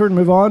right. All right, so we're going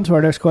to move on to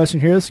our next question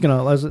here. This is going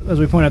to, as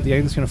we point out at the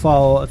end, it's going to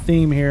follow a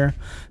theme here.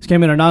 This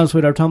came in anonymously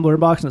at our Tumblr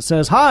box, and it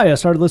says, Hi, I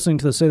started listening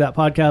to the Say That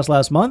podcast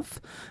last month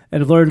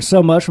and have learned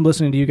so much from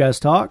listening to you guys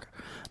talk.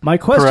 My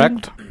question...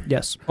 Correct?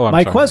 Yes. Oh, I'm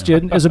My sorry.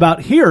 question is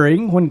about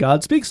hearing when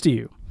God speaks to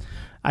you.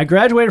 I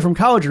graduated from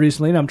college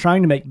recently, and I'm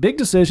trying to make big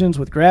decisions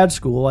with grad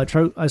school.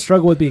 I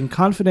struggle with being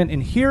confident in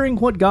hearing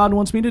what God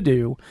wants me to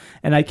do,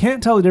 and I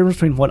can't tell the difference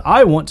between what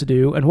I want to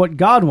do and what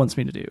God wants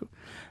me to do.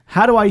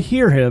 How do I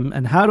hear Him,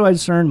 and how do I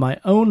discern my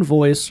own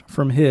voice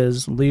from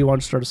His? Lee, you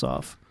want to start us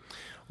off?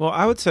 Well,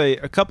 I would say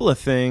a couple of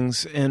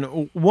things,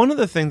 and one of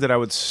the things that I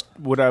would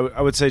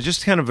say,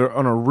 just kind of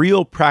on a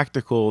real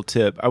practical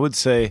tip, I would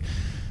say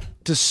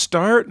to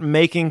start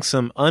making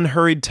some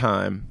unhurried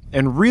time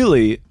and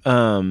really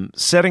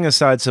setting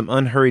aside some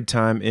unhurried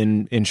time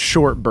in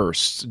short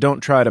bursts. Don't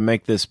try to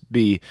make this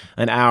be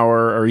an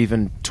hour or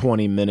even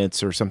 20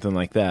 minutes or something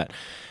like that.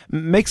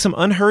 Make some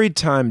unhurried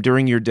time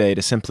during your day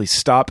to simply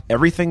stop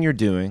everything you're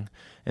doing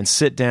and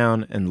sit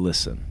down and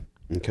listen.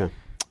 Okay.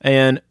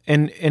 And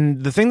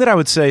the thing that I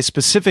would say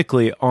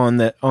specifically on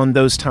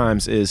those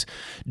times is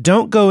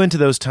don't go into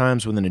those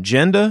times with an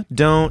agenda.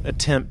 Don't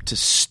attempt to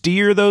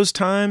steer those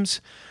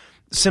times.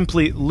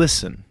 Simply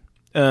listen.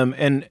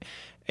 And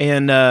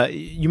And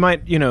you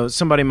might,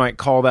 somebody might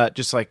call that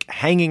just like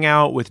hanging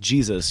out with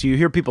Jesus. You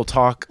hear people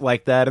talk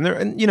like that,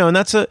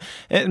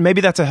 and maybe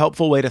that's a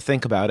helpful way to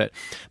think about it.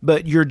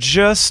 But you're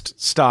just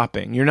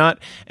stopping. You're not,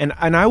 and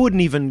I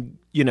wouldn't even,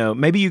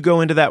 maybe you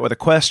go into that with a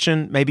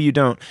question, maybe you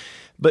don't,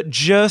 but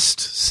just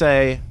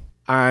say,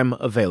 I'm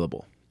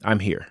available. I'm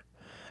here.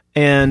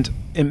 And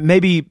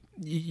maybe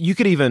you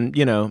could even,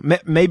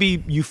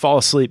 maybe you fall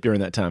asleep during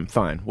that time.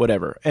 Fine,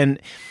 whatever.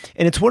 And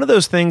it's one of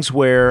those things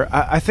where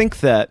I think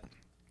that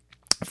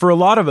for a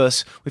lot of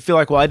us, we feel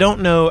like, well, I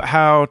don't know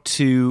how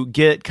to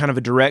get kind of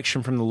a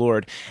direction from the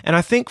Lord. And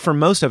I think for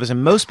most of us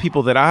and most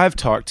people that I've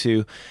talked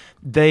to,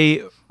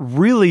 they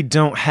really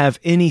don't have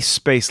any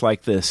space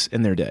like this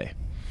in their day.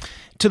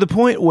 To the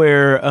point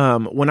where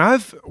when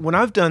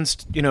I've done,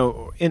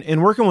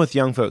 in working with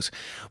young folks,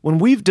 when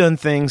we've done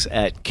things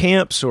at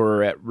camps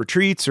or at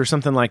retreats or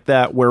something like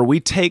that, where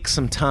we take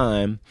some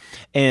time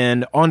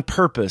and on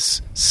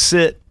purpose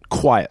sit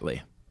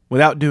quietly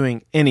without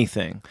doing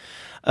anything,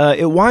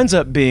 it winds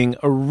up being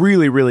a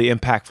really, really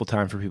impactful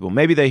time for people.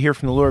 Maybe they hear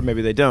from the Lord,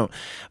 maybe they don't.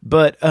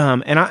 But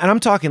and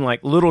I'm talking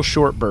like little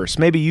short bursts.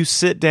 Maybe you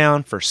sit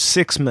down for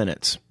 6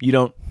 minutes,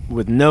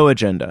 with no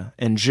agenda,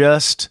 and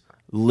just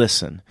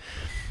listen.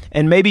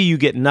 And maybe you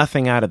get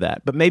nothing out of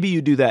that, but maybe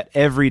you do that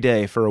every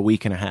day for a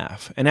week and a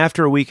half. And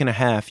after a week and a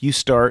half, you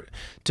start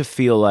to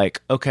feel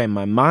like, okay,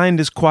 my mind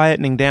is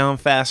quietening down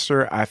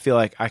faster. I feel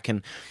like I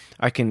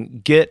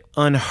can get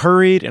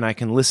unhurried and I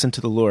can listen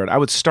to the Lord. I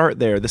would start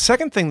there. The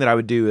second thing that I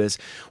would do is,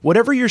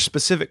 whatever your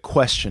specific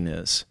question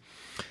is,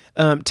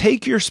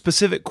 take your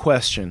specific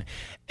question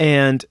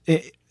and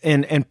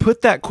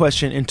put that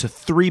question into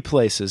 3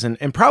 places.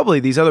 And probably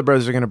these other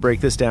brothers are going to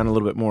break this down a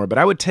little bit more. But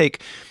I would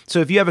so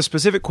if you have a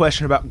specific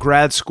question about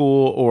grad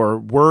school or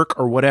work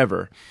or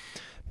whatever,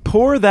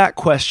 pour that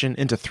question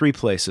into 3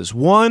 places.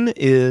 1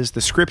 is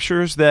the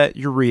scriptures that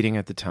you're reading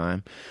at the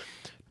time.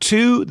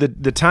 2,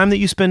 the time that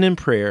you spend in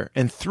prayer.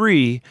 And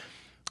 3,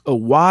 a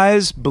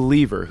wise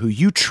believer who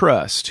you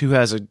trust, who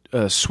has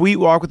a sweet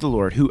walk with the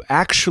Lord, who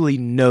actually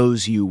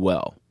knows you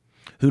well.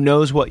 Who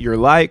knows what you're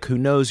like, who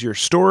knows your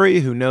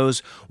story, who knows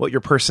what your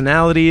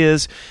personality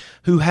is,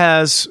 who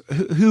has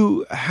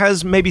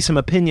maybe some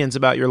opinions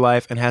about your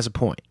life and has a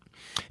point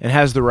and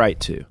has the right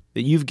to,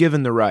 that you've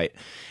given the right.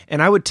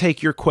 And I would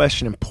take your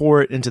question and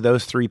pour it into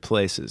those 3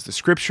 places, the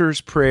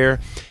scriptures,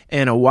 prayer,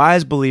 and a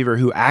wise believer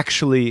who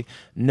actually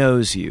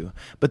knows you.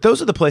 But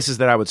those are the places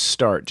that I would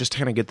start, just to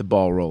kind of get the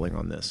ball rolling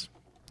on this.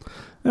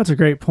 That's a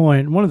great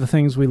point. One of the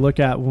things we look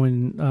at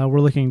when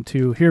we're looking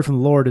to hear from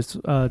the Lord is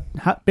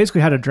basically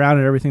how to drown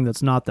out everything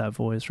that's not that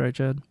voice, right,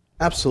 Jed?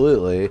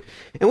 Absolutely.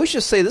 And we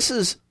should say this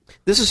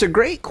is a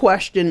great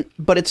question,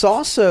 but it's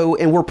also,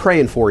 and we're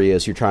praying for you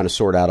as you're trying to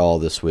sort out all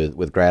this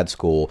with grad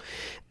school,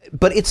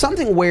 but it's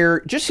something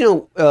where just,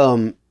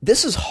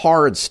 this is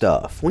hard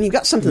stuff. When you've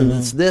got something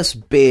that's this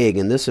big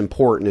and this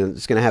important and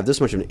it's going to have this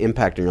much of an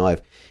impact in your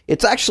life,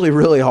 it's actually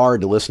really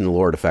hard to listen to the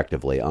Lord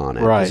effectively on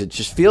it. Right. Because it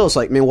just feels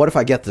like, man, what if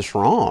I get this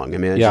wrong? I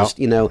mean, just,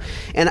 and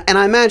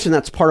I imagine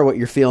that's part of what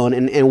you're feeling,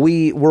 and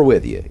we're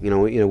with you.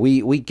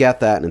 We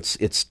get that, and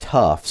it's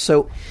tough.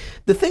 So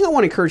the thing I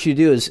want to encourage you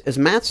to do is, as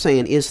Matt's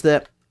saying, is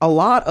that a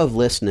lot of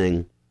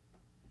listening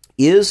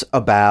is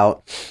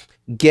about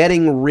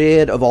getting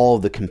rid of all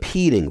of the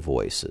competing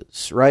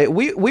voices, right?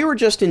 We were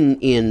just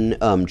in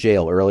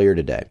jail earlier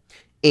today,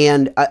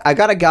 and I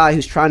got a guy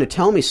who's trying to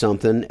tell me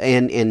something,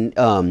 and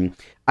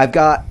I've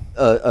got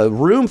a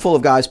room full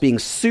of guys being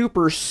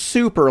super,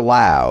 super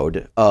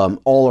loud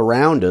all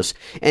around us,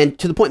 and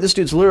to the point this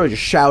dude's literally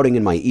just shouting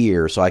in my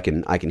ear so I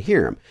can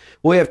hear him.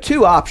 Well, we have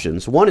 2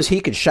 options. One is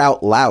he could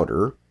shout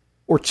louder,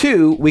 or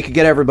 2, we could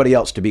get everybody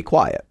else to be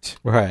quiet.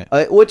 Right.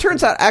 Well, it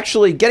turns out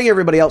actually getting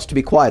everybody else to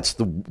be quiet's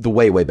the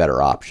way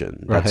better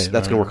option. That's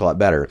going to work a lot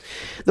better.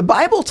 The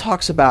Bible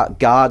talks about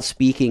God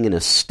speaking in a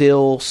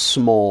still,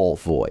 small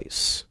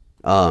voice.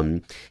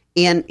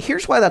 And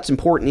here's why that's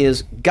important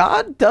is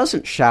God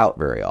doesn't shout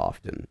very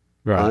often.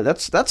 Right.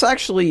 That's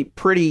actually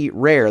pretty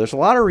rare. There's a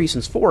lot of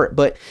reasons for it,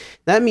 but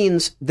that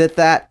means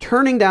that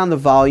turning down the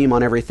volume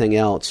on everything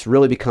else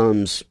really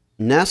becomes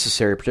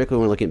necessary,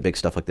 particularly when we're looking at big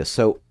stuff like this.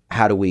 So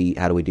how do we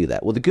do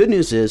that? Well, the good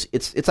news is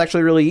it's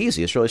actually really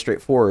easy. It's really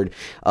straightforward,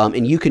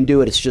 and you can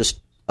do it. It's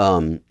just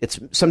it's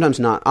sometimes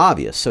not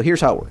obvious. So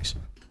here's how it works.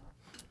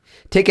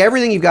 Take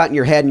everything you've got in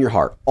your head and your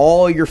heart,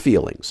 all your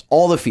feelings,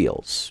 all the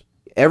feels,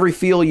 every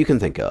feel you can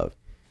think of.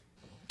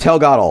 Tell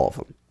God all of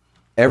them,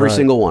 every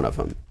single one of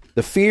them.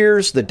 The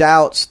fears, the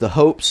doubts, the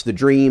hopes, the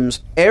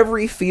dreams,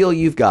 every feel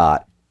you've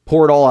got,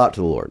 pour it all out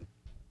to the Lord,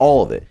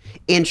 all of it,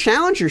 and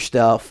challenge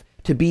yourself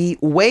to be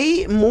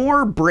way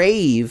more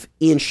brave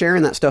in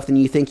sharing that stuff than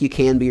you think you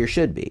can be or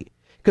should be.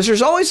 Because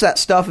there's always that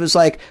stuff is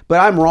like, but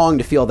I'm wrong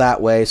to feel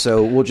that way,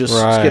 so we'll just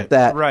skip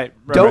that.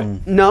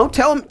 No,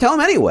 tell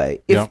him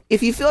anyway.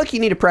 If you feel like you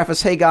need to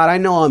preface, hey God, I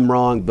know I'm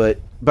wrong, but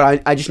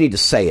I just need to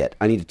say it.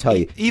 I need to tell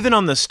you. Even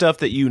on the stuff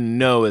that you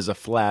know is a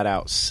flat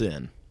out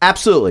sin.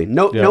 Absolutely.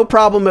 No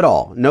problem at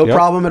all. No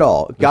problem at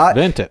all. God,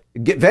 vent it.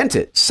 Vent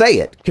it. Say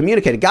it.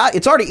 Communicate it. God,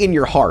 it's already in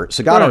your heart,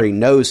 so God already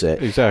knows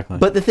it. Exactly.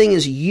 But the thing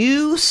is,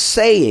 you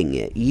saying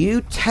it,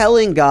 you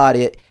telling God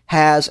it,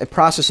 has a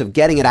process of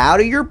getting it out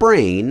of your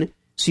brain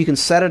so you can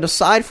set it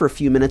aside for a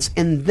few minutes,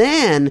 and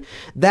then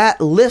that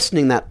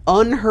listening, that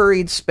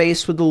unhurried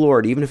space with the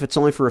Lord, even if it's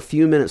only for a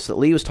few minutes that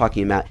Lee was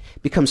talking about,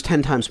 becomes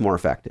 10 times more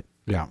effective.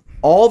 Yeah.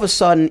 All of a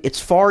sudden, it's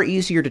far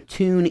easier to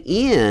tune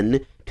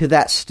in to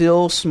that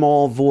still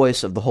small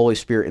voice of the Holy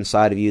Spirit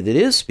inside of you that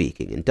is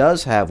speaking and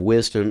does have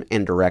wisdom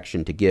and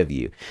direction to give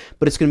you.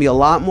 But it's going to be a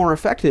lot more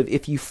effective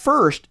if you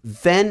first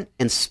vent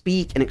and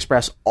speak and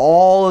express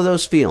all of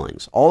those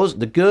feelings, all those,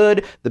 the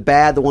good, the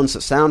bad, the ones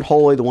that sound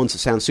holy, the ones that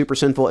sound super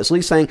sinful. It's at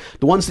least saying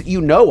the ones that you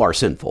know are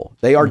sinful.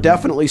 They are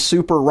definitely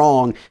super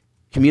wrong,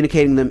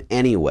 communicating them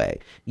anyway.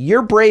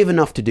 You're brave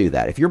enough to do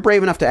that. If you're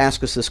brave enough to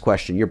ask us this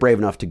question, you're brave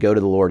enough to go to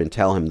the Lord and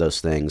tell him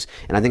those things.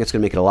 And I think it's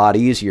going to make it a lot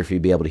easier for you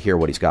to be able to hear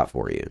what he's got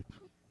for you.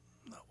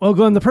 Well,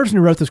 Glenn, the person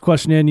who wrote this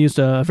question in used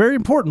a very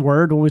important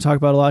word when we talk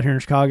about a lot here in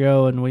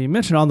Chicago, and we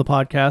mentioned on the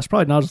podcast,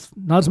 probably not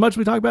as much as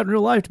we talk about in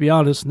real life, to be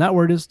honest, and that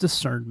word is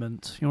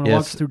discernment. You want to walk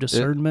us through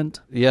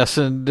discernment? Yes,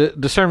 and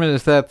discernment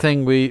is that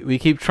thing we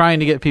keep trying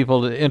to get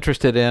people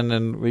interested in,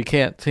 and we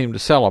can't seem to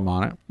sell them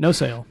on it. No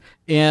sale.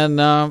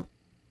 And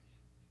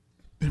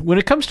when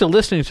it comes to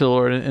listening to the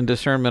Lord and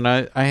discernment,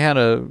 I had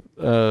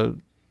a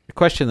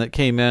question that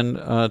came in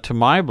to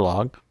my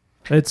blog.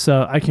 It's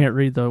I can't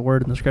read the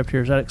word in the script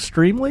here. Is that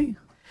extremely?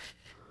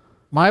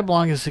 My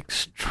blog is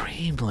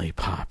extremely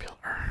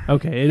popular.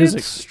 Okay, it's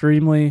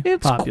extremely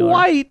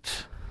popular.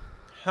 It's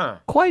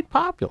quite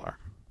popular.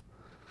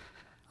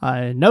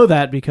 I know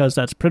that because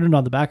that's printed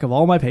on the back of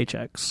all my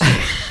paychecks.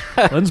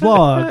 Glenn's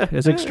blog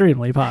is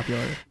extremely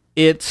popular.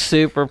 It's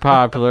super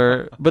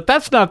popular, but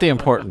that's not the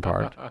important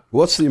part.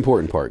 What's the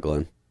important part,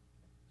 Glenn?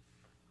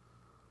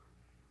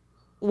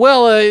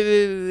 Well,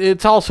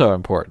 it's also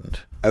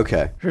important.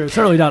 Okay. Sure, it's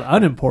certainly not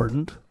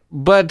unimportant.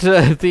 But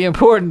the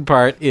important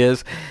part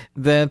is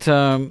that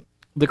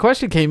the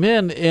question came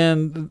in,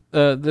 and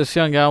this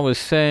young gal was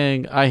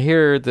saying, I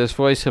hear this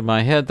voice in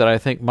my head that I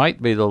think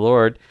might be the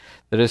Lord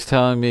that is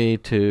telling me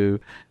to,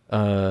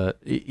 to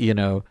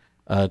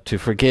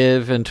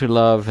forgive and to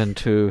love and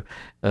to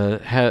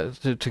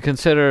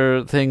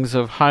consider things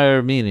of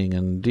higher meaning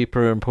and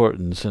deeper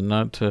importance, and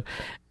not to.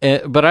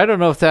 But I don't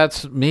know if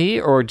that's me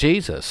or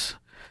Jesus.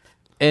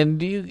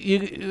 And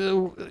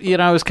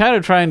I was kind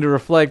of trying to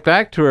reflect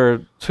back to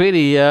her,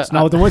 sweetie. It's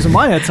not what the voice in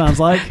my head sounds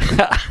like.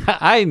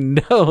 I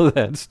know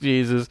that's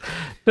Jesus.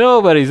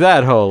 Nobody's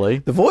that holy.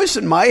 The voice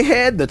in my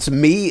head that's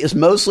me is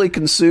mostly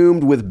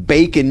consumed with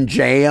bacon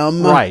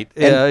jam, right,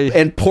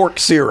 and pork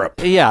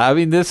syrup. Yeah, I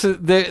mean, this is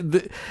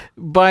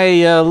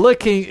by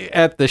looking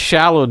at the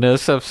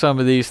shallowness of some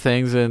of these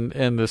things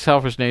and the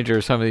selfish nature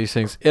of some of these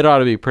things, it ought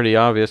to be pretty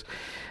obvious.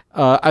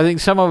 I think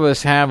some of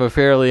us have a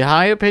fairly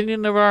high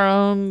opinion of our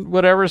own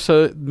whatever,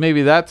 so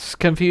maybe that's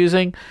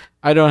confusing.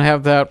 I don't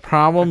have that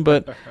problem,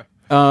 but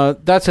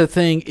that's the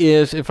thing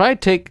is, if I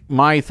take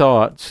my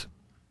thoughts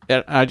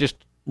and I just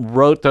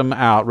wrote them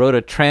out, wrote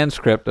a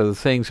transcript of the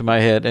things in my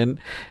head, and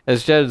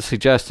as Jed is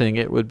suggesting,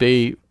 it would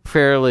be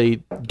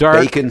fairly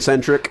dark,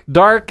 bacon-centric,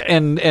 dark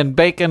and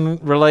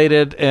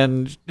bacon-related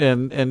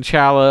and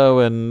shallow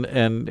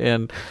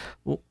and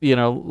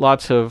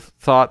lots of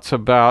thoughts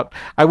about.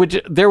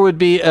 There would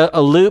be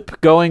a loop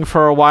going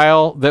for a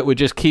while that would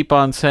just keep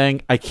on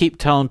saying, I keep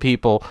telling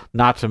people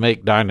not to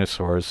make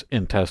dinosaurs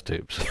in test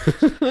tubes.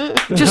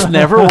 It just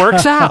never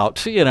works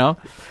out,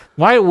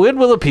 When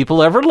will the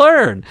people ever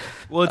learn?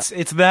 Well,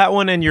 it's that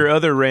one and your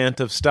other rant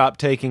of stop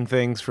taking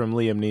things from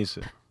Liam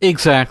Neeson.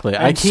 Exactly.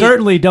 And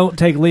certainly don't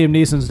take Liam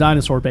Neeson's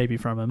dinosaur baby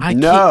from him.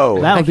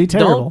 That would be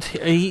terrible.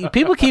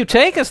 People keep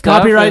taking stuff.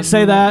 Copyright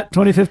say that.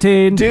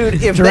 2015.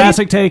 Dude, if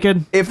Jurassic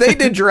Taken. If they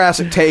did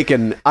Jurassic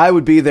Taken, I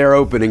would be there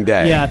opening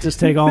day. Yeah, just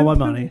take all my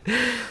money.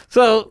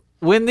 So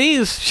when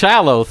these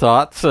shallow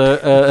thoughts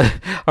are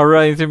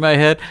running through my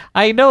head,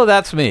 I know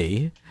that's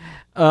me.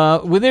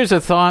 When there's a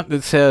thought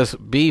that says,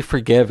 be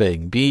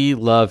forgiving, be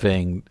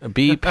loving,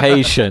 be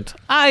patient,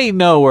 I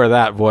know where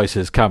that voice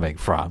is coming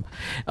from.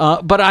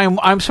 But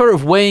I'm sort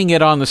of weighing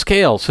it on the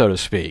scale, so to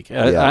speak.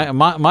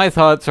 My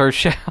thoughts are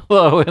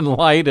shallow and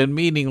light and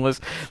meaningless.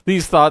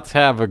 These thoughts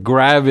have a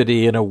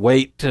gravity and a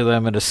weight to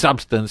them and a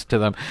substance to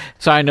them.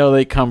 So I know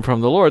they come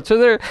from the Lord.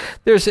 So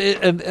there's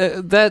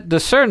that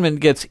discernment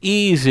gets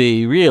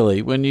easy,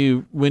 really, when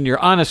you're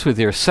honest with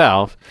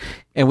yourself.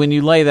 And when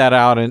you lay that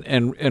out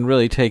and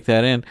really take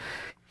that in.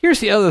 Here's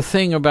the other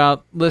thing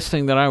about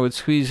listening that I would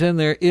squeeze in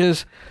there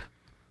is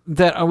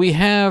that we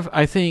have,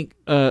 I think,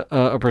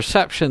 a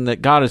perception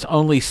that God is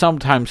only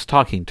sometimes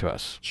talking to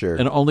us. Sure.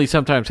 And only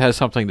sometimes has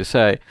something to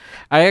say.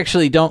 I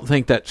actually don't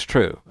think that's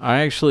true. I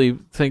actually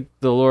think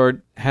the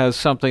Lord has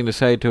something to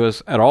say to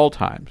us at all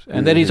times,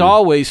 and that He's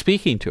always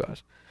speaking to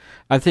us.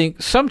 I think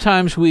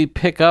sometimes we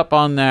pick up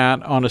on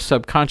that on a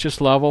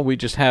subconscious level. We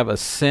just have a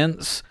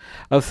sense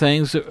of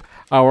things.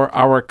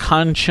 Our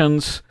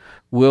conscience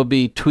will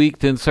be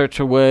tweaked in such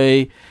a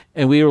way,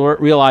 and we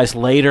realized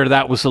later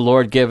that was the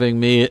Lord giving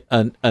me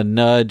a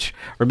nudge,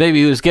 or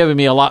maybe he was giving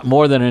me a lot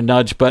more than a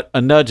nudge, but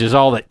a nudge is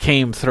all that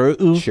came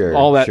through, Sure,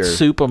 all that sure.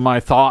 soup of my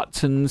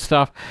thoughts and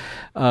stuff,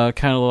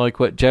 kind of like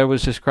what Jed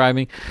was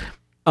describing.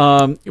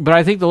 But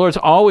I think the Lord's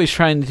always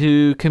trying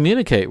to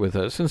communicate with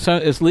us. And so,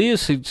 as Lee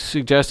is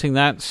suggesting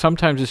that,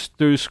 sometimes it's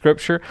through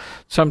Scripture,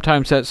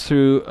 sometimes that's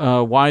through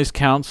wise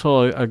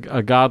counsel,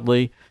 a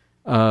godly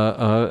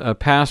a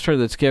pastor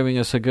that's giving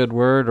us a good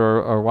word,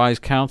 or a wise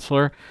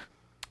counselor.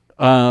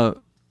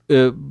 But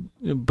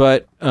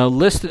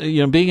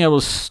listen, being able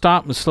to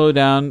stop and slow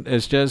down,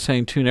 as Jed's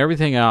saying, tune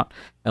everything out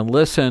and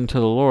listen to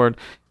the Lord.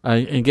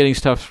 And getting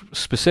stuff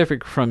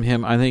specific from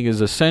Him, I think,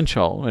 is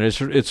essential. And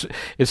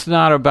it's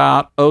not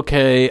about,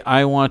 okay,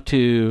 I want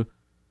to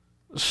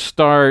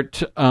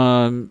start.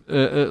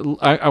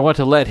 I want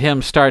to let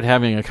Him start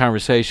having a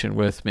conversation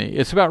with me.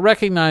 It's about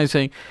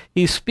recognizing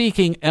He's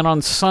speaking, and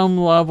on some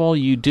level,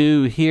 you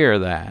do hear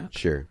that.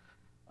 Sure.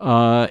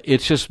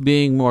 It's just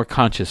being more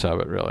conscious of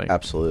it, really.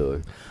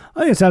 Absolutely. I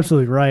think it's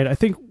absolutely right. I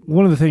think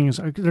one of the things,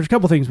 there's a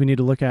couple things we need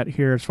to look at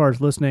here as far as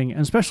listening, and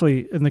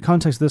especially in the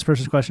context of this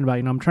person's question about,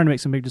 I'm trying to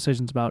make some big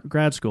decisions about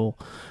grad school.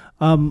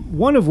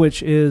 One of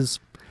which is,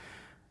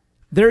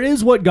 there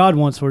is what God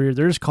wants for you.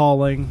 There's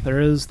calling. There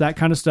is that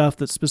kind of stuff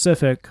that's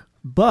specific.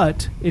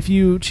 But if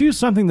you choose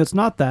something that's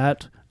not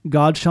that,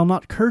 God shall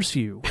not curse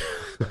you.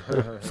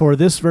 For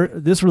this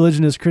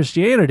religion is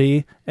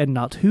Christianity and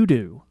not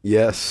hoodoo.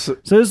 Yes.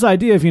 So this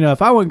idea of,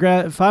 if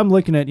I'm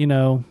looking at,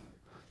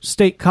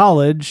 state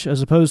college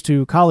as opposed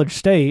to college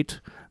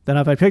state, then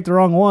if I pick the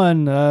wrong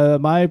one,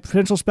 my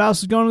potential spouse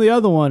is going to the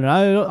other one,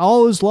 and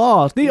all is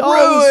lost.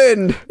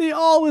 Ruined! The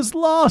all is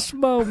lost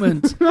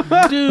moment.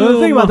 But the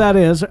thing about that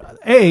is,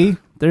 A,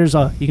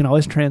 you can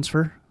always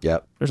transfer.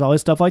 Yep. There's always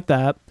stuff like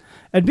that.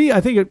 And B,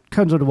 I think it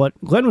comes into what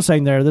Glenn was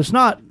saying there. There's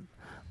not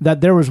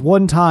that there was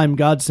one time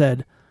God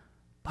said,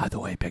 by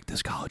the way, pick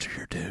this college or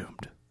you're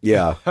doomed.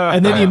 Yeah.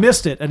 And then you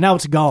missed it, and now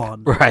it's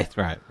gone. Right.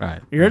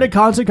 You're in a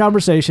constant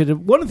conversation.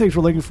 And one of the things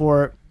we're looking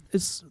for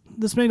is,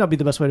 this may not be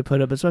the best way to put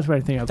it, but it's the best way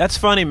to think of it. That's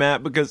funny,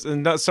 Matt, because,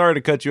 and not sorry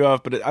to cut you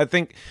off, but I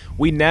think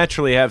we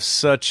naturally have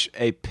such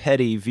a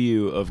petty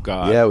view of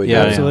God. Yeah, we do.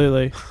 Yeah.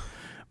 Absolutely.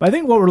 But I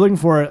think what we're looking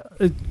for,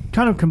 it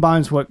kind of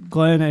combines what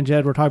Glenn and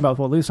Jed were talking about,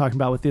 what Lee's talking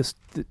about with this.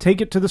 Take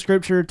it to the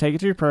Scripture, take it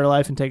to your prayer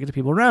life, and take it to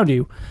people around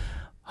you.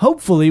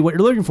 Hopefully, what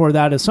you're looking for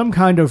that is some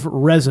kind of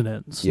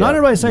resonance. Yeah. Not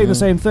everybody's saying the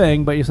same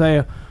thing, but you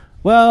say,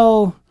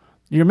 well,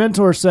 your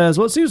mentor says,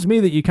 well, it seems to me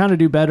that you kind of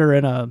do better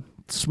in a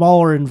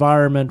smaller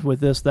environment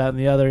with this, that, and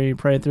the other. And you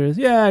pray through it.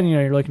 Yeah, and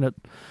you're looking at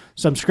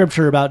some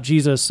scripture about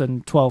Jesus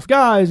and 12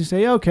 guys. You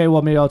say, okay,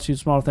 well, maybe I'll choose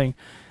a smaller thing.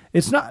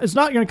 It's not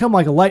going to come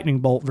like a lightning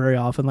bolt very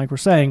often, like we're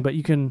saying, but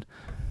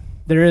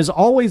there is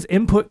always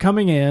input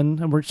coming in,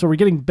 and we're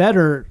getting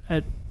better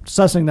at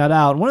sussing that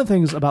out. And one of the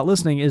things about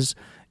listening is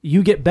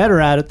you get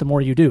better at it the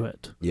more you do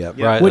it. Yep.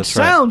 Right. Which that's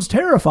right. sounds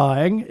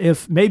terrifying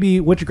if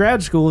maybe which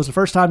grad school is the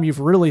first time you've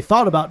really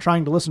thought about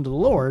trying to listen to the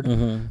Lord.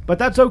 Mm-hmm. But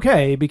that's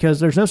okay, because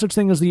there's no such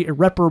thing as the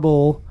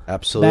irreparable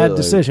Absolutely. bad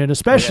decision,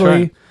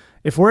 especially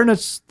if we're in a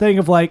thing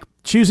of like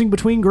choosing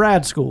between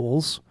grad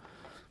schools.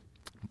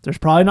 There's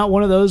probably not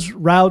one of those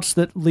routes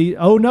that lead,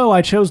 oh no,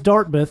 I chose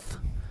Dartmouth,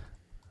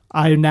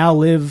 I now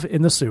live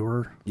in the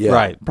sewer. Yeah.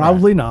 Right.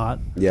 Probably not.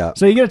 Yeah.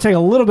 So you got to take a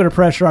little bit of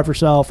pressure off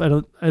yourself.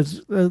 And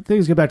as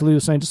things get back to Lee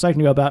was saying just a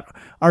second ago about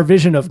our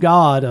vision of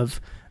God,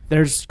 of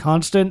there's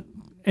constant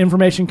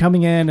information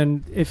coming in,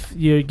 and if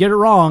you get it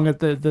wrong,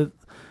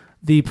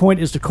 the point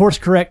is to course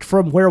correct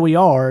from where we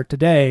are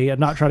today and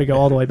not try to go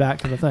all the way back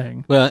to the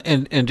thing. Well,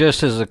 and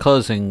just as a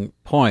closing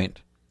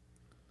point,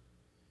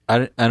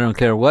 I don't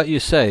care what you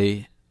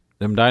say,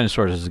 them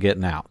dinosaurs is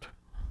getting out.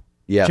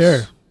 Yes. Sure.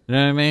 You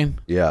know what I mean?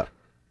 Yeah.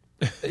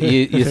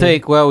 You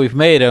think, well, we've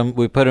made them,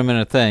 we put them in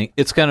a thing,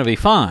 it's going to be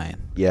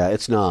fine. Yeah,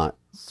 it's not.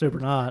 Super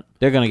not.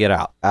 They're going to get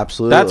out.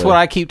 Absolutely. That's what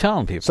I keep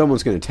telling people.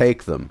 Someone's going to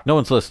take them. No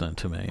one's listening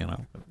to me,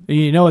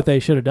 You know what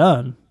they should have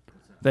done?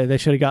 They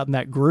should have gotten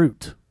that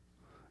Groot.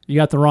 You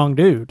got the wrong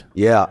dude.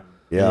 Yeah.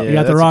 Yeah. You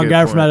got the that's a wrong good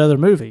guy point. from that other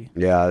movie.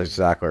 Yeah,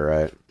 exactly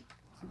right.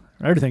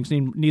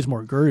 Everything needs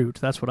more Groot.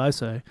 That's what I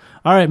say.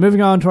 All right,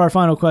 moving on to our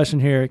final question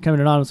here, coming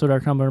anonymous with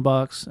our comment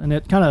box, and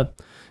it kind of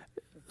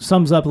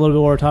sums up a little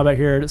bit what we're talking about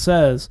here. It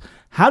says,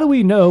 how do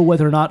we know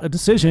whether or not a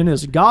decision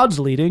is God's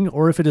leading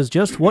or if it is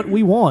just what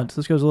we want?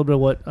 This goes a little bit of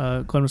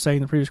what Glenn was saying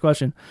in the previous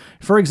question.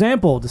 For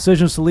example,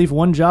 decisions to leave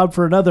one job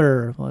for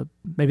another. Well,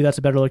 maybe that's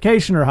a better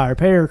location or higher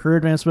pay or career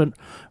advancement.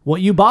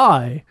 What you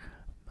buy.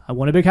 I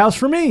want a big house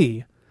for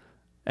me.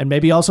 And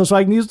maybe also so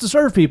I can use it to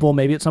serve people,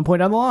 maybe at some point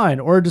down the line.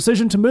 Or a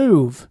decision to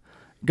move.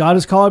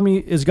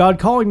 Is God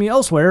calling me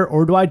elsewhere,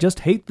 or do I just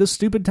hate this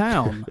stupid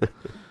town?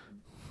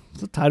 It's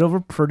the title of a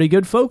pretty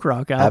good folk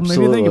rock album. Maybe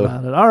Absolutely. think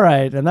about it. All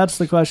right, and that's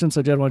the question.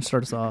 So, Jed, why don't you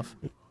start us off?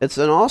 It's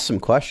an awesome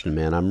question,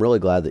 man. I'm really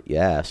glad that you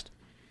asked.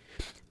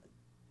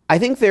 I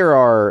think there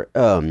are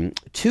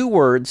two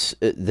words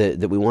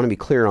that we want to be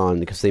clear on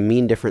because they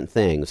mean different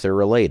things. They're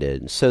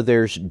related. So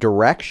there's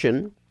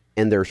direction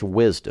and there's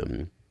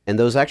wisdom, and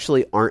those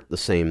actually aren't the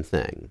same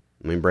thing.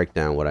 Let me break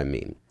down what I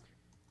mean.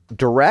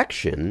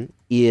 direction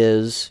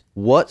is,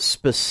 what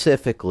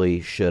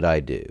specifically should I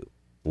do?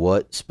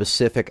 What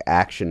specific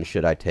action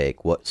should I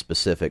take? What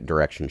specific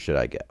direction should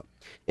I go?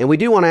 And we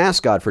do want to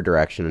ask God for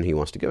direction, and he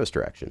wants to give us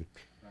direction.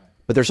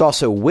 But there's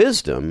also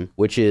wisdom,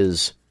 which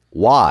is,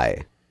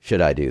 why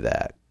should I do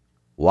that?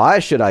 Why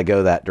should I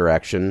go that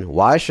direction?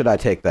 Why should I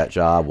take that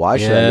job? Why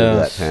should I move to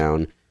that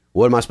town?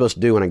 What am I supposed to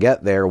do when I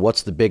get there?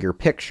 What's the bigger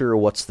picture?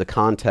 What's the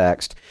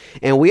context?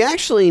 And we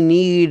actually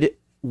need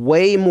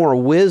way more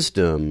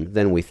wisdom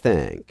than we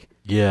think.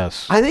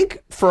 Yes. I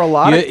think for a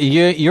lot of...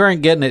 You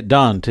aren't getting it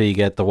done till you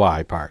get the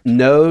why part.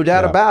 No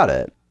doubt about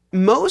it.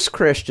 Most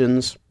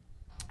Christians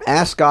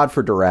ask God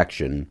for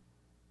direction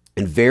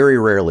and very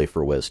rarely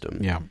for wisdom.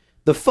 Yeah.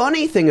 The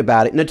funny thing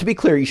about it, now to be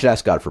clear, you should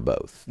ask God for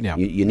both. Yeah.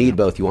 You need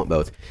both, you want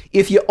both.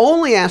 If you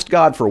only asked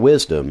God for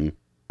wisdom,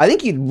 I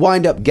think you'd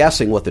wind up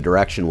guessing what the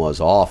direction was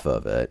off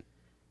of it.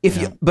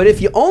 But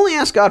if you only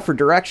ask God for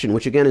direction,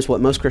 which again is what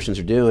most Christians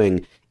are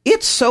doing,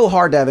 it's so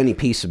hard to have any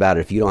peace about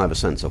it if you don't have a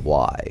sense of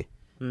why.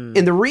 And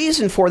the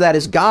reason for that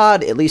is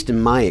God, at least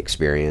in my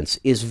experience,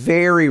 is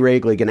very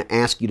regularly going to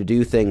ask you to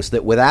do things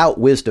that without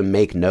wisdom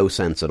make no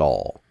sense at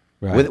all.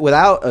 Right.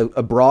 Without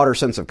a broader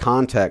sense of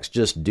context,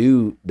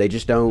 they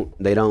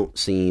don't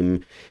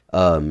seem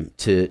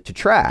to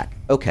track.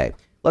 Okay,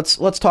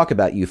 let's talk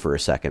about you for a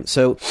second.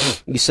 So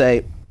you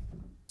say,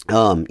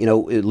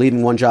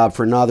 leaving one job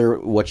for another,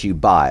 what you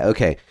buy.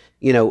 Okay,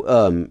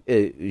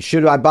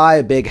 should I buy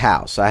a big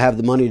house? I have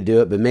the money to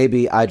do it, but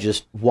maybe I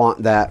just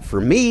want that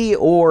for me,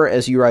 or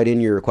as you write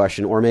in your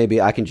question, or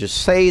maybe I can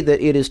just say that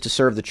it is to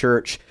serve the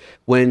church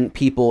when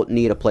people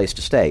need a place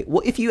to stay.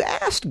 Well, if you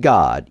asked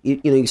God,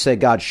 you say,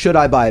 God, should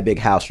I buy a big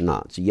house or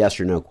not? It's a yes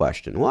or no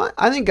question. Well,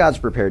 I think God's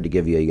prepared to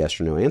give you a yes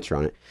or no answer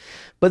on it.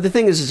 But the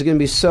thing is, it's going to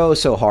be so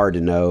hard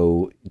to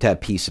know, to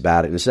have peace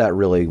about it. And is that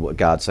really what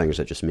God's saying, or is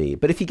that just me?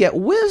 But if you get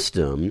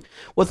wisdom,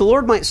 what the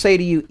Lord might say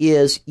to you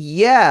is,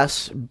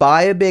 yes,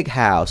 buy a big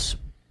house,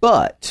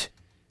 but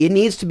it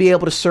needs to be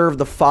able to serve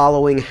the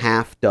following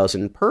half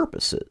dozen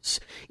purposes.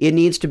 It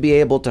needs to be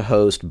able to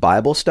host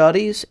Bible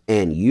studies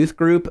and youth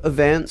group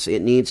events.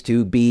 It needs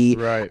to be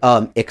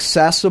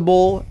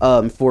accessible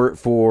for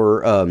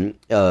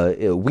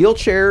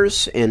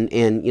wheelchairs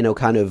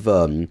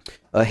and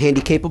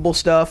handy-capable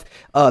stuff.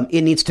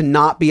 It needs to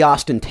not be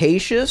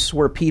ostentatious,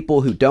 where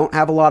people who don't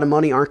have a lot of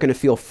money aren't going to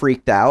feel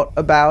freaked out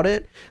about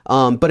it.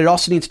 But it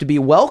also needs to be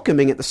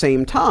welcoming at the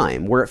same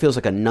time, where it feels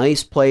like a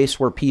nice place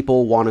where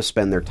people want to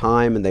spend their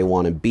time and they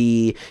want to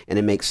be, and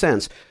it makes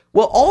sense.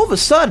 Well, all of a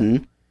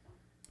sudden,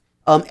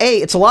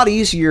 it's a lot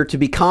easier to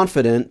be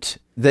confident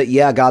that,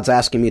 God's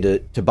asking me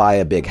to buy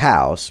a big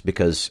house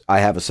because I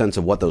have a sense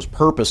of what those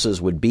purposes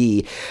would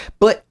be.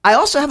 But I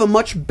also have a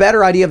much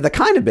better idea of the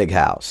kind of big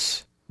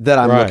house that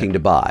I'm looking to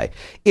buy.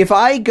 If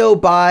I go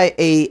buy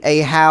a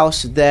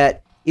house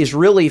that is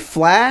really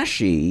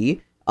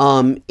flashy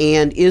and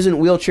isn't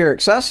wheelchair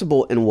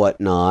accessible and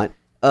whatnot,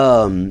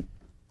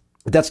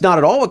 that's not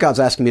at all what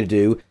God's asking me to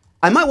do.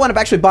 I might wind up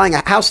actually buying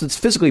a house that's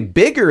physically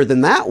bigger than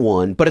that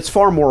one, but it's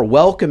far more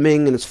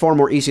welcoming and it's far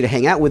more easy to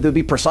hang out with. It would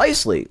be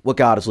precisely what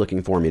God is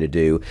looking for me to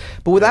do.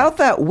 But without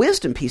that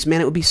wisdom piece,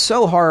 man, it would be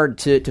so hard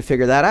to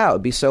figure that out. It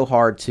would be so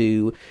hard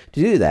to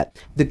do that.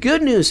 The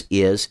good news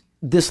is,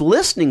 this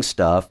listening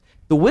stuff,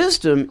 the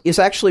wisdom is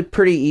actually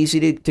pretty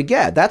easy to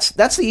get. That's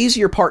the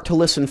easier part to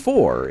listen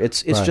for.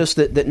 It's just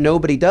that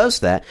nobody does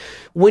that.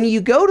 When you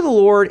go to the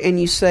Lord and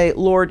you say,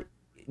 Lord,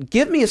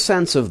 give me a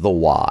sense of the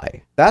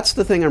why. That's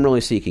the thing I'm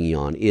really seeking you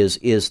on, is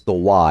the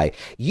why.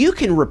 You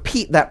can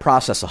repeat that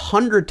process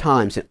 100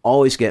 times and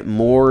always get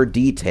more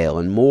detail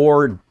and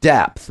more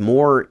depth,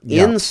 more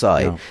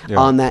insight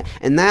on that.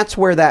 And that's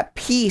where that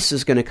peace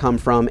is going to come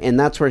from, and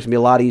that's where it's going to be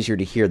a lot easier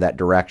to hear that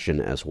direction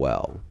as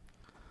well.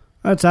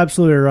 That's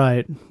absolutely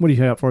right. What do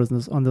you got for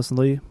us on this,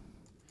 Lee?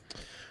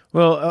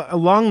 Well,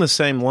 along the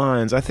same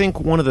lines, I think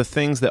one of the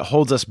things that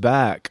holds us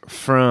back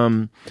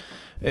from,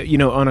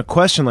 on a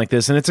question like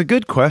this, and it's a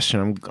good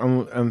question.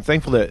 I'm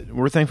thankful that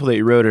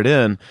you wrote it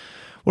in.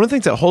 One of the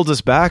things that holds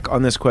us back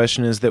on this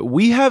question is that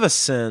we have a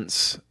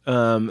sense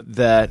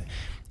that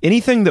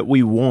anything that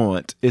we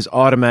want is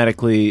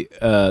automatically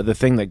the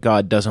thing that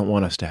God doesn't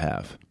want us to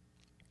have.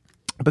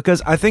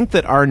 Because I think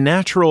that our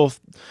natural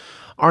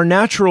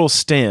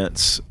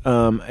stance,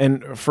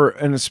 and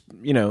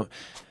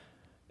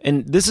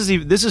this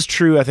is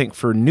true, I think,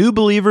 for new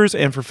believers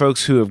and for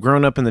folks who have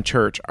grown up in the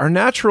church. Our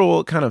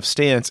natural kind of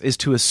stance is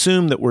to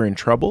assume that we're in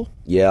trouble.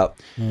 Yep.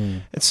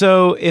 And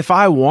so if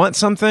I want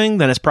something,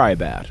 then it's probably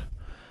bad.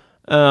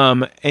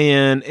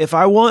 And if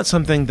I want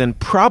something, then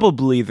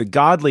probably the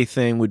godly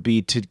thing would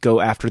be to go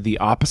after the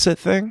opposite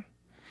thing.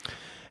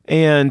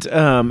 And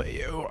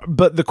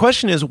but the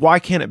question is, why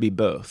can't it be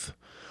both?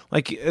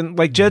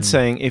 Like Jed's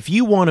saying, if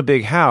you want a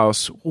big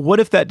house,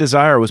 what if that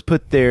desire was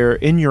put there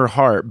in your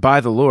heart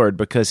by the Lord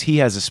because he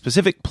has a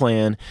specific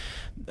plan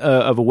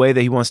of a way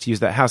that he wants to use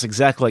that house,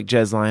 exactly like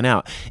Jed's laying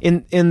out.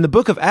 In the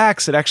book of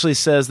Acts, it actually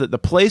says that the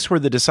place where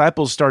the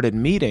disciples started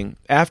meeting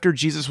after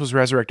Jesus was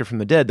resurrected from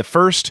the dead, the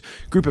first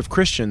group of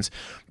Christians,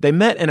 they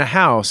met in a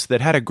house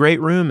that had a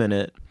great room in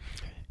it.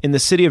 in the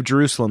city of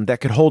Jerusalem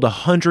that could hold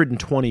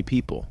 120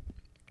 people.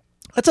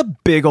 That's a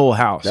big old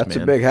house, That's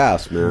man. a big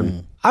house,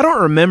 man. I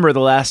don't remember the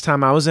last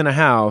time I was in a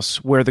house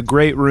where the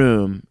great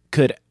room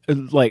could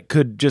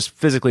just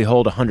physically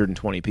hold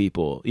 120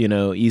 people,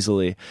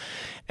 easily.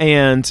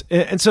 And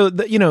so,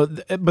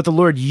 but the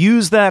Lord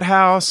used that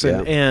house,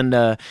 and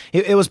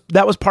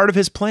that was part of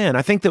His plan.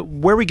 I think that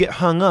where we get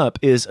hung up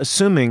is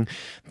assuming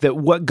that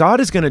what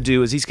God is going to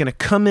do is He's going to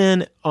come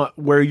in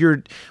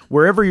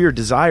wherever your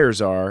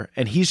desires are,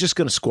 and He's just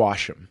going to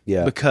squash them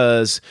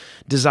because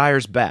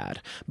desire's bad.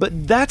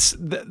 But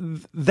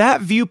that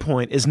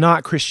viewpoint is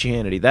not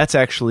Christianity. That's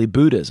actually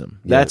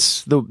Buddhism. Yeah.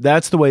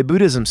 That's the way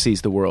Buddhism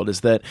sees the world.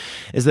 Is that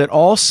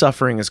all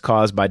suffering is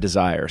caused by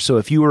desire. So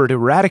if you were to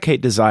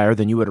eradicate desire,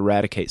 then you would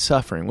eradicate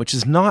suffering, which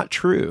is not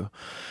true.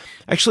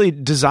 Actually,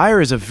 desire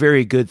is a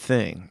very good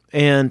thing.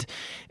 And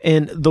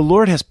the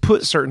Lord has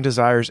put certain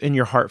desires in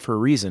your heart for a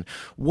reason.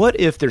 What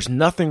if there's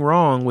nothing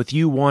wrong with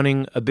you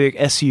wanting a big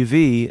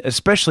SUV,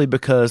 especially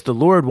because the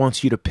Lord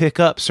wants you to pick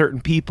up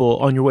certain people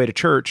on your way to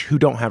church who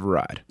don't have a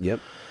ride?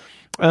 Yep.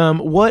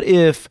 What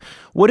if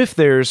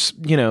there's,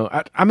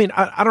 I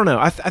don't know.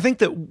 I think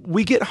that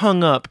we get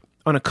hung up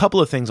on a couple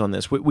of things on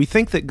this. We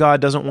think that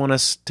God doesn't want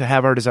us to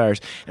have our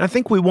desires, and I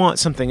think we want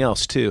something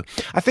else too.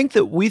 I think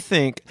that we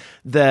think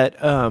that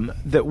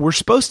that we're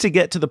supposed to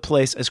get to the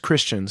place as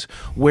Christians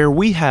where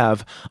we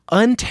have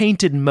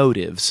untainted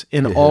motives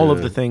in all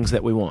of the things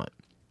that we want.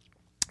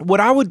 What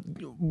I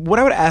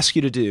would ask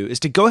you to do is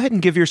to go ahead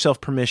and give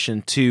yourself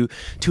permission to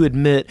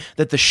admit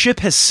that the ship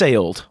has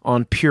sailed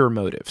on pure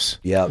motives.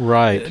 Yeah,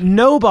 right.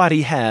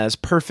 Nobody has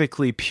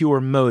perfectly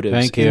pure motives.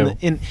 Thank you.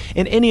 in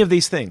any of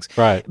these things.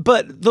 Right.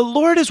 But the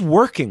Lord is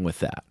working with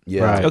that.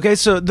 Yeah. Right. Okay,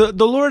 so the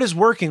Lord is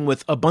working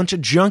with a bunch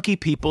of junky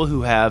people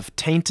who have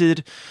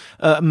tainted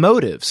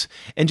motives,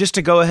 and just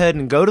to go ahead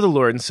and go to the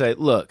Lord and say,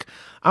 "Look,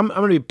 I'm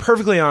going to be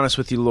perfectly honest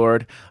with you,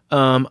 Lord.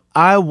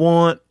 I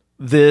want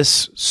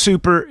this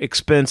super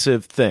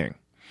expensive thing.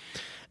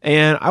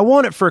 And I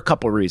want it for a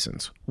couple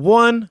reasons.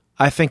 One,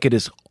 I think it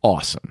is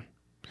awesome.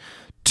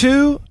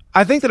 Two,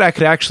 I think that I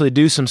could actually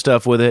do some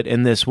stuff with it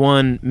in this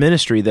one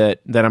ministry that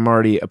I'm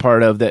already a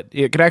part of, that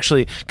it could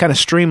actually kind of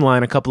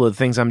streamline a couple of the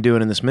things I'm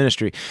doing in this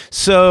ministry.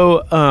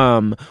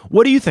 So,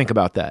 what do you think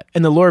about that?"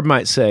 And the Lord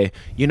might say,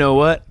 "You know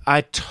what?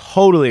 I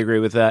totally agree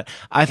with that.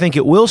 I think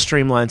it will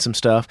streamline some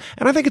stuff,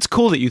 and I think it's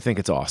cool that you think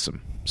it's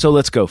awesome. So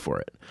let's go for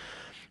it."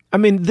 I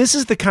mean, this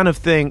is the kind of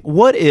thing,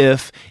 what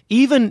if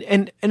even,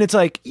 and it's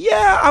like,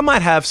 yeah, I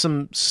might have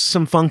some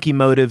funky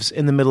motives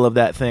in the middle of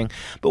that thing,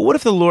 but what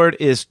if the Lord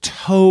is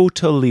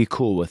totally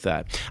cool with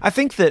that? I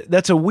think that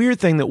that's a weird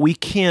thing that we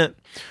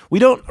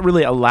don't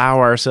really allow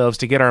ourselves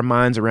to get our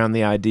minds around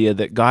the idea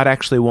that God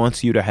actually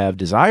wants you to have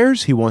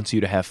desires. He wants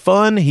you to have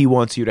fun. He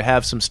wants you to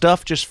have some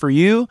stuff just for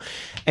you.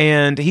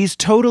 And he's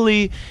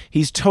totally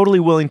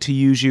willing to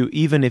use you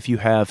even if you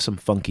have some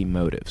funky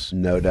motives.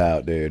 No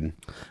doubt, dude.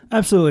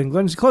 Absolutely. And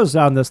Glenn, to close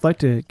out on this, I'd like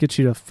to get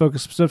you to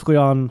focus specifically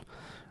on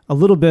a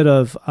little bit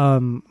of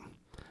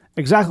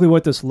exactly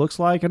what this looks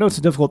like. I know it's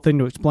a difficult thing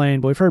to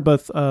explain, but we've heard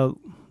both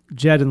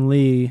Jed and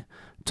Lee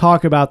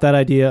talk about that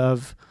idea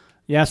of,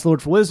 you ask the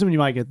Lord for wisdom, and you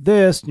might get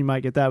this, and you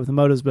might get that with the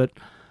motives, but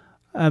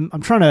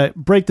I'm trying to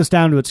break this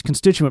down to its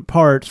constituent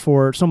parts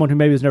for someone who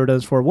maybe has never done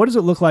this before. What does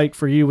it look like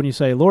for you when you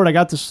say, "Lord, I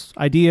got this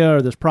idea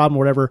or this problem or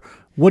whatever,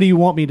 what do you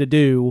want me to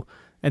do?"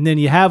 And then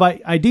you have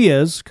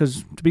ideas,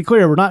 because to be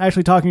clear, we're not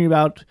actually talking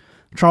about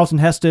Charlton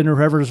Heston or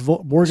whoever's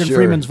Morgan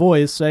Freeman's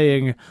voice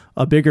saying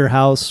a bigger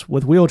house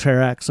with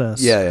wheelchair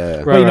access.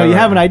 Yeah. But, you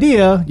have an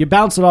idea, you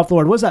bounce it off the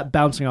Lord. What does that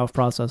bouncing off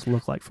process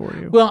look like for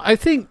you? Well, I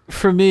think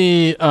for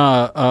me,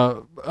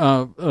 part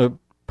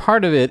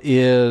of it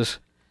is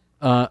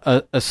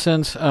a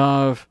sense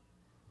of,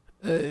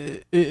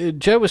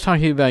 Joe was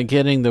talking about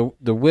getting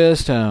the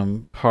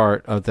wisdom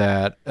part of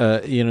that,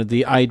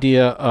 the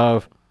idea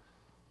of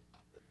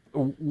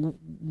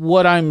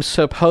what I'm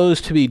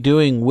supposed to be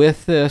doing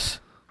with this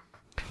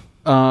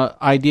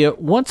idea.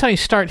 Once I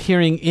start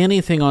hearing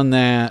anything on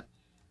that,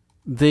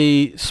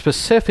 the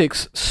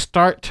specifics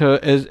start to,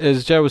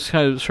 as Joe was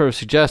kind of sort of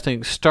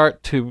suggesting,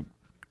 start to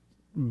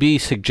be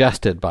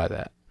suggested by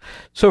that.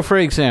 So, for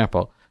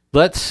example,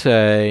 let's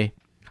say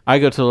I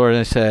go to the Lord and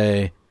I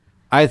say,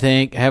 I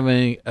think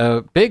having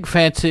a big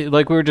fancy,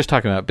 like we were just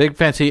talking about, big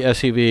fancy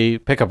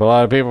SUV, pick up a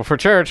lot of people for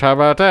church. How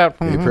about that?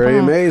 Be pretty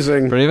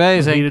amazing. Pretty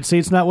amazing. Heated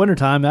seats in that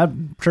wintertime. That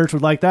church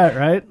would like that,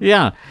 right?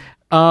 Yeah.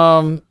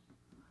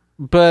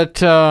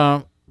 But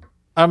I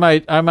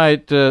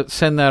might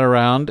send that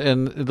around,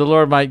 and the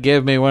Lord might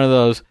give me one of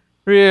those,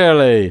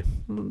 really?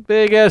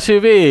 Big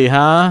SUV,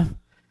 huh?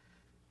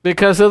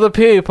 Because of the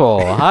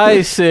people.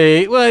 I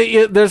see.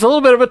 Well, there's a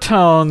little bit of a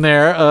tone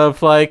there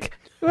of like,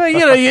 well,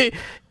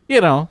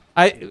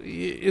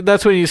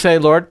 that's when you say,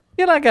 Lord,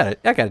 I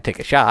gotta take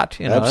a shot.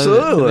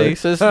 Absolutely. And he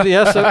says,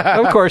 yes,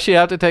 of course you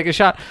have to take a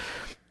shot.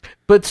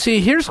 But see,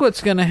 here's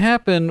what's going to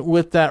happen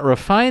with that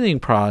refining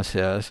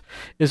process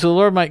is the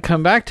Lord might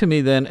come back to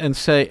me then and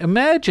say,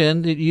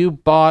 imagine that you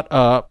bought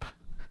up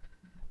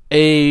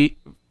a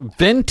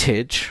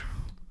vintage,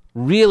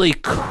 really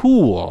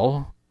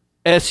cool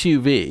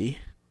SUV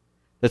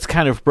that's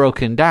kind of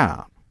broken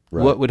down.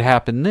 Right. What would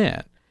happen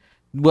then?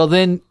 Well,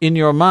 then in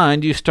your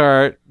mind, you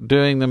start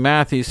doing the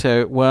math. You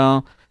say,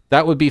 well,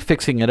 that would be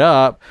fixing it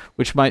up,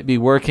 which might be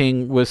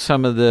working with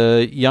some of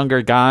the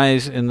younger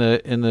guys in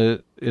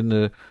the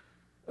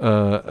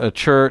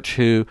church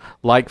who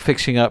like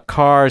fixing up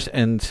cars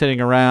and sitting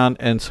around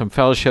and some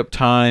fellowship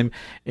time,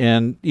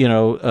 and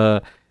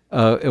and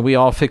we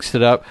all fixed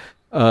it up.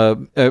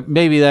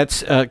 Maybe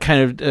that's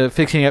kind of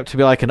fixing it up to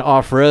be like an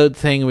off-road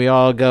thing. We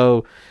all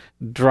go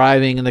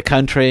driving in the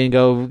country and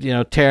go,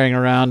 tearing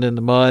around in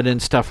the mud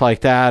and stuff like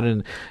that.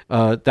 And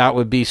that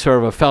would be sort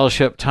of a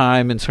fellowship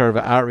time and sort of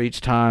an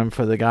outreach time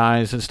for the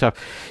guys and stuff.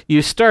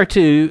 You start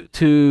to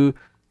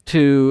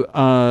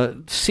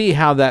see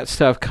how that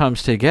stuff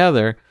comes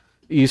together.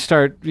 You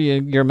start,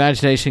 your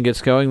imagination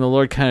gets going. The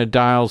Lord kind of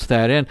dials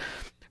that in.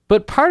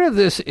 But part of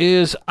this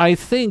is, I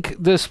think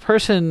this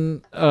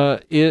person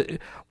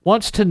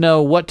wants to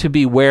know what to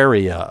be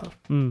wary of.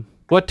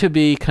 What to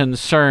be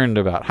concerned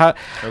about.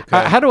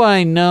 How do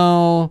I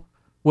know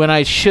when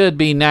I should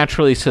be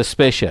naturally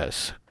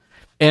suspicious?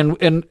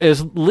 And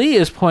as Lee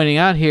is pointing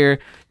out here,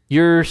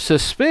 you're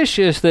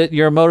suspicious that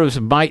your motives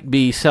might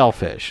be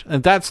selfish.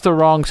 And that's the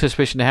wrong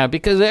suspicion to have,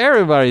 because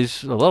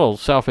everybody's a little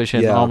selfish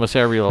in almost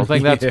every little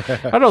thing. I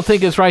don't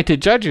think it's right to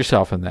judge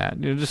yourself in that.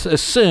 You just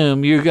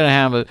assume you're going to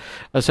have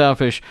a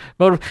selfish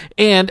motive.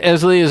 And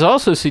as Lee is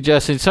also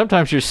suggesting,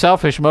 sometimes your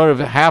selfish motive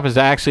happens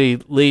to actually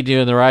lead you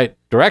in the right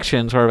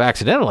direction, sort of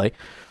accidentally.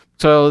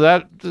 So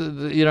that,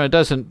 it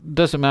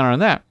doesn't matter on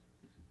that.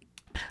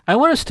 I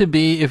want us to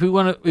be, if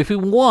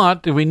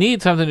we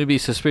need something to be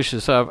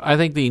suspicious of, I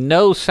think the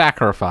no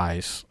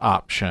sacrifice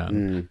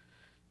option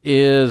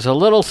is a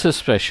little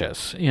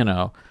suspicious.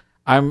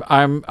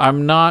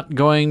 I'm not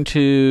going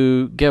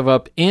to give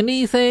up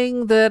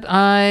anything that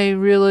I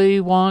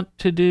really want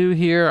to do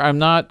here. I'm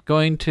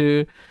going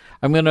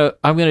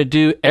to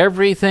do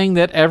everything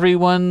that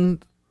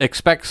everyone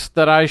expects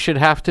that I should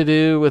have to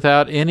do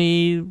without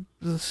any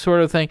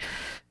sort of thing.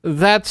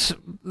 That's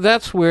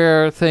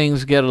where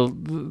things get.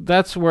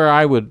 That's where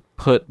I would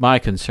put my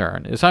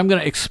concern. Is I'm going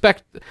to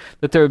expect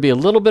that there would be a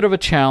little bit of a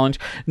challenge.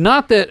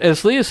 Not that,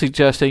 as Lee is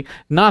suggesting,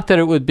 not that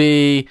it would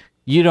be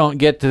you don't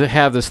get to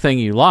have this thing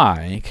you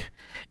like,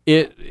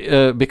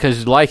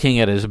 because liking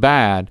it is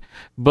bad.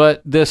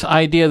 But this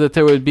idea that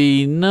there would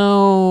be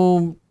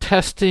no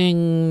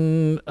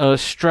testing,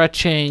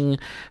 stretching,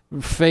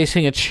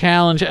 facing a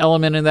challenge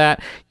element in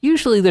that.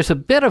 Usually there's a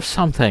bit of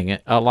something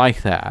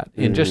like that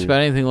in just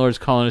about anything the Lord's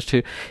calling us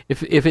to.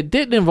 If it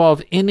didn't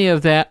involve any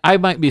of that, I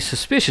might be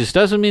suspicious.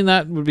 Doesn't mean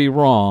that would be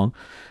wrong,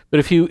 but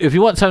if you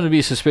want something to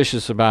be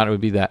suspicious about, it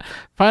would be that.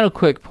 Final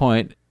quick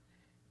point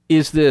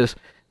is this.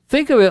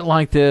 Think of it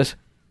like this.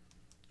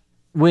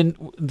 When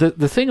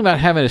the thing about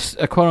having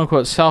a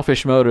quote-unquote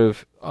selfish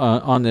motive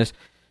on this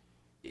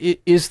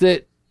is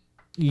that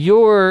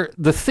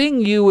the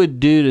thing you would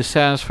do to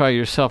satisfy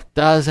yourself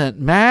doesn't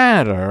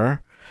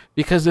matter,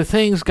 because the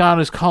things God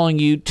is calling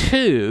you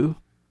to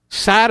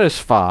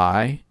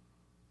satisfy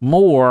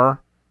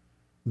more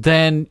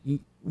than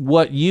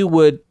what you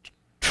would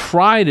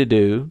try to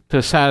do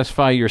to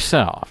satisfy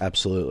yourself.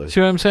 Absolutely.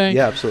 See what I'm saying?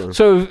 Yeah, absolutely.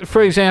 So,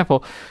 for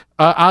example,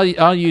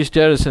 I'll use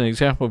Jed as an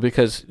example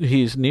because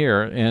he's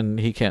near and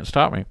he can't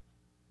stop me.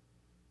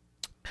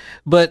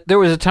 But there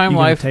was a time in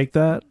life. Take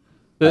that.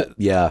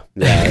 Yeah,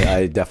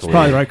 I definitely. It's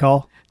probably the right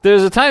call. There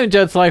was a time in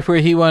Jed's life where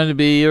he wanted to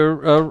be a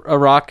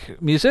rock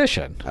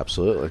musician.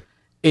 Absolutely.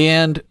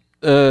 And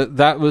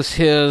that was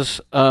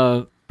his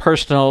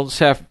personal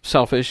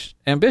selfish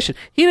ambition.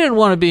 He didn't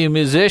want to be a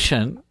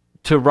musician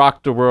to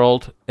rock the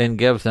world and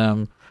give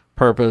them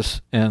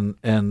purpose and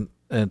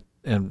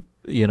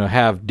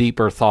have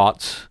deeper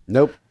thoughts.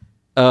 Nope.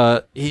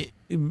 I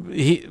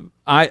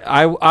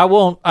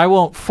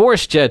won't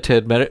force Jed to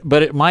admit it,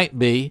 but it might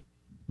be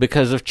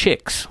because of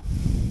chicks.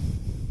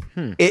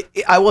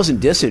 I wasn't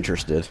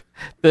disinterested.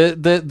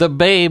 The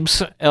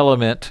babes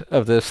element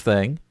of this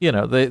thing,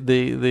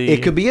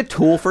 it could be a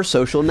tool for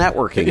social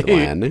networking,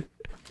 Glenn.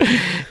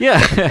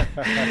 Yeah.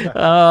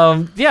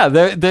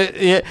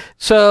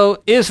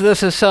 So is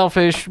this a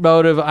selfish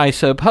motive? I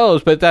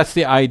suppose, but that's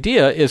the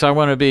idea. Is I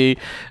want to be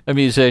a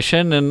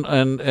musician,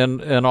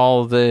 and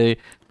all the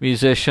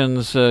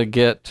musicians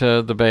get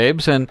the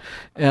babes, and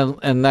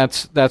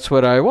that's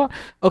what I want.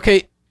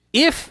 Okay.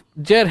 If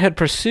Jed had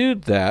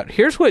pursued that,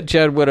 here's what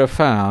Jed would have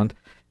found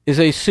is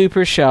a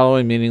super shallow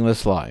and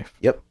meaningless life.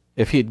 Yep.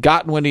 If he'd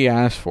gotten what he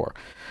asked for.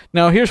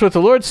 Now, here's what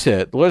the Lord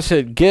said. The Lord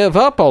said, give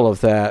up all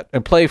of that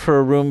and play for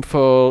a room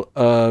full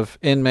of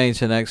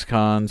inmates and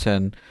ex-cons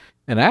and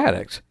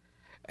addicts.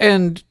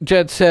 And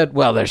Jed said,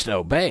 well, there's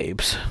no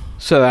babes,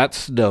 so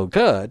that's no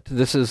good.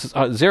 This is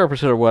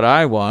 0% of what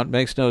I want.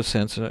 Makes no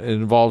sense. It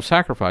involves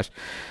sacrifice.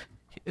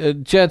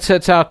 Jed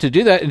sets out to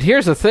do that, and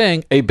here's the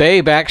thing: a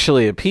babe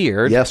actually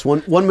appeared. Yes,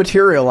 one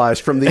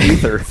materialized from the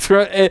ether.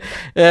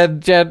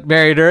 And Jed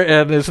married her,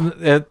 and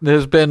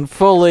has been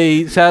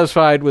fully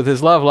satisfied with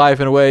his love life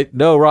in a way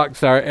no rock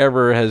star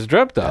ever has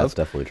dreamt of. That's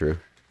definitely true.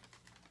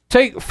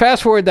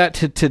 fast forward that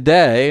to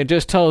today, and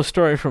just tell a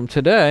story from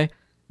today.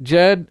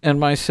 Jed and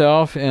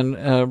myself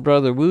and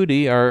brother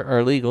Woody,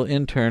 our legal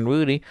intern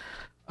Woody,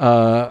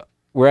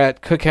 we're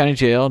at Cook County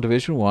Jail,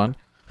 Division 1.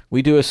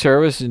 We do a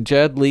service, and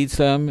Jed leads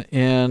them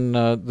in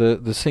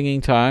the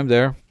singing time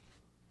there.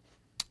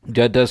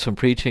 Jed does some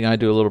preaching. I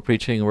do a little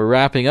preaching. And we're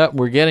wrapping up.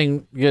 We're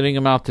getting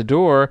them out the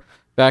door,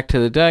 back to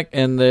the deck,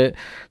 and the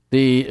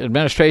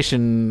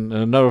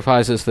administration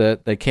notifies us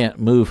that they can't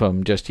move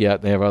them just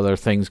yet. They have other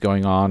things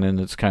going on, and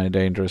it's kind of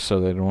dangerous,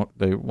 so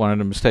they wanted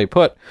them to stay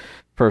put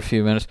for a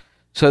few minutes.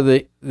 So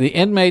the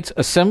inmates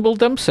assembled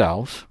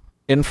themselves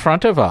in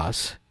front of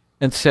us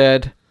and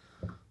said,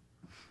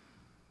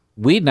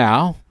 "We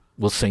now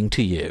will sing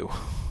to you.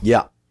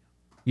 Yeah.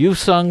 You've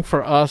sung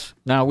for us,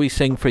 now we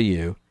sing for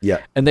you." Yeah.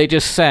 And they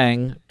just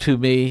sang to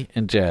me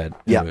and Jed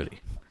and Yeah.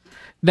 Woody.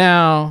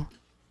 Now,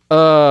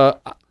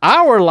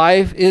 our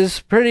life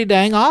is pretty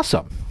dang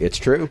awesome. It's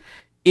true.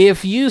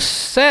 If you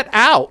set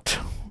out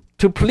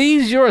to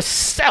please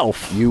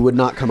yourself, You would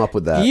not come up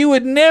with that. you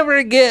would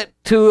never get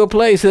to a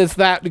place that's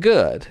that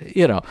good,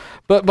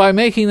 But by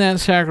making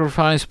that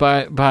sacrifice,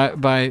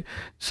 by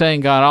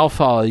saying, "God, I'll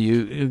follow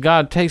you,"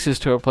 God takes us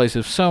to a place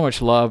of so much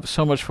love,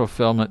 so much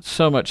fulfillment,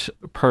 so much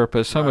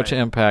purpose, so much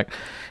impact.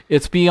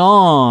 It's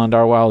beyond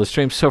our wildest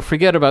dreams. So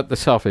forget about the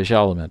selfish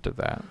element of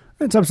that.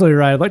 That's absolutely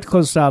right. I'd like to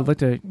close this out. I'd like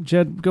to,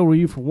 Jed, go with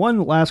you for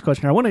one last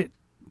question. I want to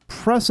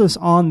press us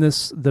on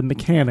the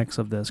mechanics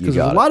of this, because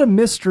there's a lot of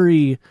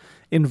mystery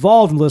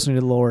involved in listening to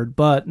the Lord,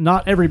 but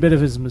not every bit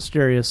of it is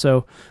mysterious.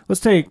 So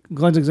let's take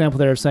Glenn's example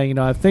there of saying,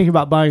 I'm thinking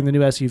about buying the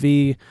new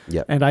SUV,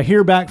 and I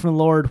hear back from the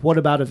Lord, what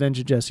about a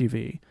vintage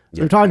SUV?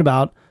 They're talking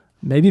about,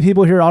 maybe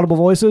people hear audible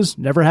voices,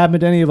 never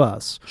happened to any of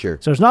us. Sure.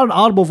 So there's not an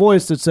audible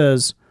voice that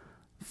says,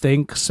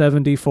 think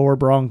 74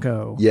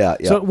 Bronco. Yeah.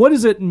 So what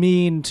does it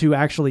mean to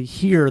actually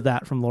hear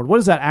that from the Lord?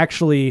 What is that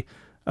actually...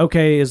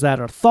 Okay, is that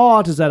a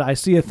thought? Is that I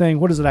see a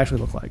thing? What does it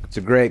actually look like? It's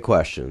a great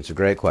question.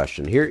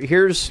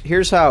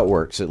 Here's how it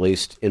works, at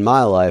least in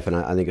my life, and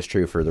I think it's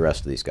true for the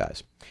rest of these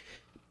guys.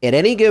 At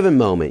any given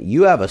moment,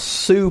 you have a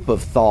soup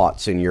of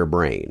thoughts in your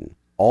brain,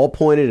 all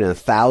pointed in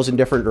 1,000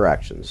 different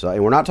directions.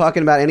 And we're not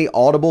talking about any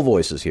audible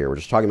voices here. We're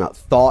just talking about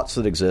thoughts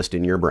that exist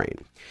in your brain.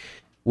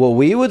 What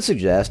we would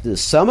suggest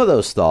is some of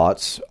those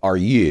thoughts are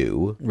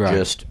you,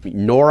 just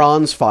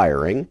neurons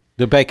firing.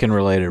 The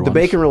bacon-related ones. The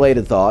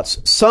bacon-related thoughts.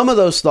 Some of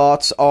those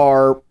thoughts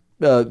are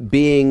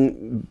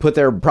being put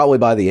there probably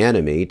by the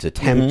enemy to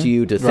tempt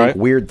you to think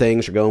weird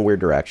things or go in weird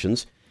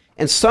directions.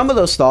 And some of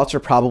those thoughts are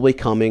probably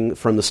coming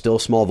from the still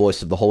small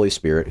voice of the Holy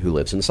Spirit who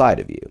lives inside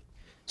of you.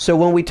 So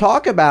when we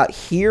talk about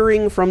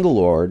hearing from the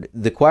Lord,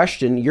 your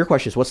question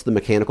is, what's the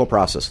mechanical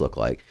process look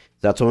like?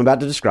 That's what I'm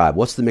about to describe.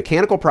 What's the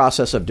mechanical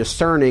process of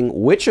discerning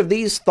which of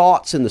these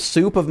thoughts in the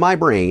soup of my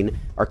brain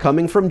are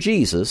coming from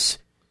Jesus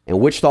and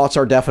which thoughts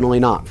are definitely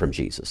not from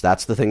Jesus?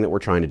 That's the thing that we're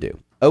trying to do.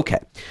 Okay,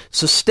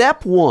 so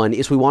step one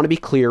is we want to be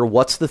clear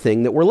what's the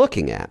thing that we're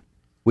looking at.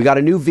 We got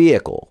a new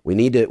vehicle. We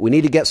need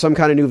to get some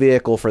kind of new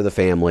vehicle for the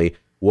family.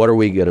 What are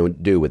we going to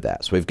do with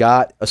that? So we've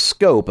got a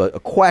scope, a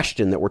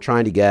question that we're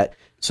trying to get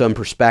some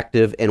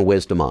perspective and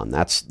wisdom on.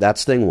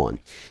 That's thing one.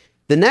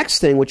 The next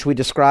thing, which we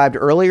described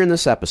earlier in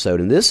this episode,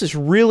 and this is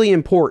really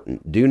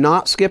important, do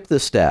not skip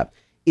this step,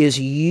 is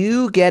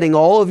you getting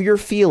all of your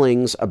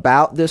feelings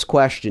about this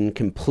question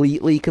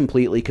completely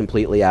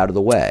out of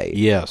the way.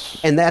 Yes.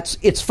 And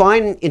it's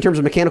fine in terms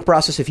of mechanical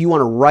process if you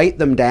want to write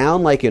them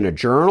down like in a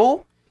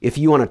journal, if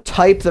you want to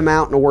type them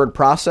out in a word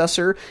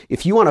processor,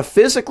 if you want to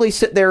physically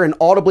sit there and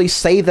audibly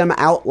say them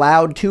out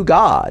loud to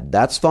God,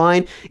 that's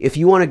fine. If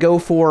you want to go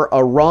for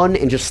a run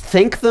and just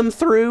think them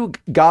through,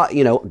 God,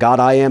 God,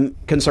 I am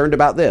concerned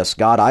about this.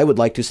 God, I would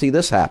like to see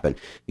this happen.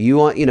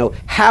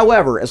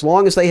 However, as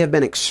long as they have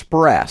been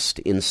expressed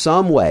in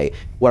some way,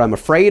 what I'm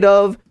afraid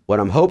of,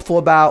 what I'm hopeful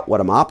about, what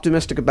I'm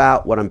optimistic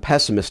about, what I'm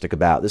pessimistic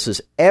about, this is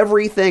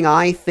everything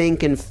I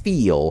think and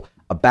feel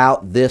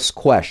about this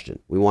question.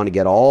 We want to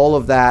get all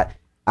of that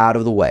out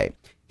of the way.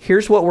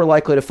 Here's what we're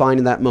likely to find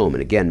in that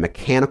moment. Again,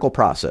 mechanical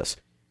process.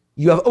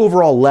 You have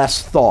overall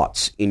less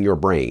thoughts in your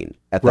brain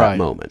at that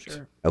moment.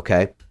 Sure.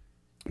 Okay?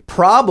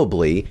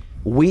 Probably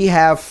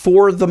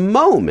for the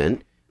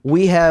moment,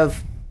 we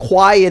have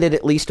quieted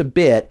at least a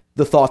bit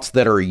the thoughts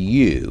that are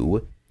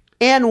you.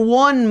 And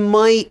one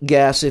might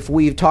guess, if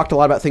we've talked a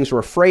lot about things we're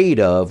afraid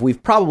of,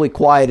 we've probably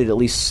quieted at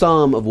least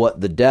some of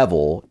what the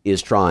devil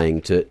is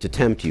trying to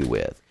tempt you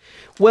with.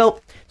 Well,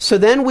 so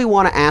then we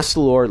want to ask the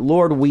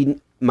Lord,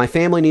 my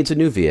family needs a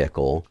new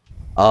vehicle.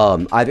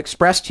 I've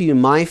expressed to you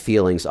my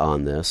feelings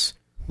on this.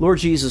 Lord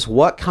Jesus,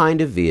 what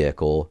kind of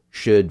vehicle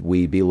should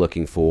we be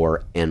looking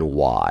for and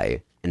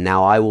why? And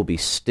now I will be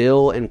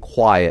still and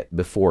quiet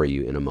before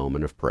you in a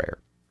moment of prayer.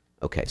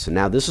 Okay, so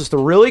now this is the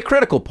really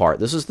critical part.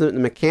 This is the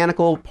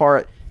mechanical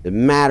part that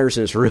matters,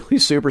 and it's really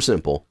super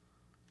simple.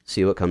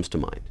 See what comes to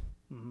mind.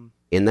 Mm-hmm.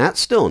 In that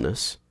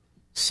stillness,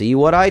 see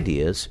what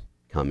ideas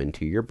come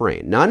into your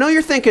brain. Now, I know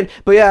you're thinking,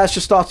 but yeah, it's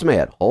just thoughts in my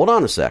head. Hold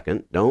on a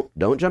second.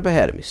 Don't jump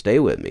ahead of me. Stay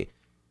with me.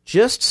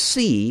 Just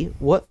see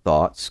what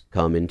thoughts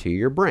come into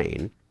your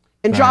brain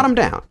and jot them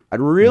down. I'd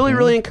really,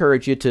 really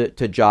encourage you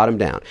to jot them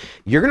down.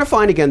 You're going to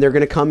find, again, they're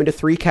going to come into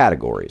 3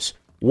 categories.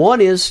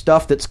 One is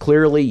stuff that's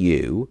clearly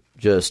you.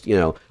 Just,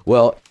 I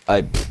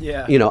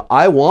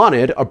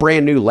wanted a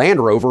brand new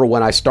Land Rover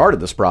when I started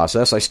this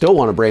process. I still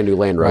want a brand new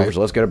Land Rover, so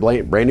let's get a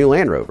brand new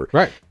Land Rover.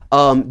 Right.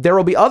 There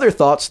will be other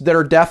thoughts that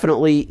are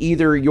definitely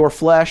either your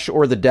flesh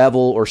or the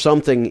devil or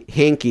something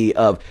hinky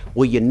of,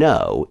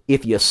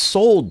 if you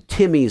sold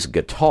Timmy's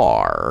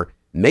guitar,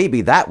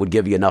 maybe that would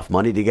give you enough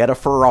money to get a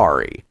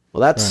Ferrari.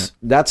 Well,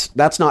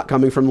 that's not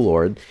coming from the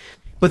Lord.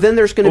 But then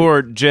there's going to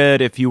Or, Jed,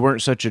 if you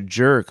weren't such a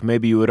jerk,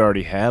 maybe you would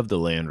already have the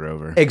Land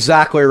Rover.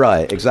 Exactly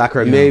right.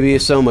 Yeah. Maybe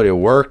if somebody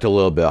worked a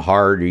little bit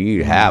harder,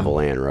 you'd have a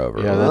Land Rover.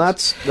 Yeah, well,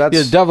 that's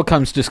the devil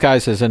comes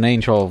disguised as an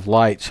angel of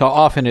light. So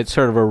often it's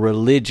sort of a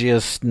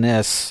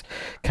religiousness,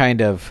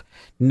 kind of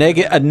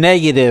a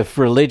negative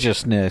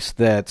religiousness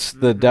that's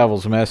the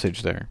devil's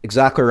message there.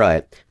 Exactly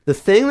right. The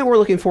thing that we're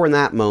looking for in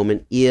that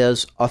moment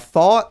is a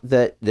thought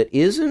that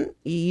isn't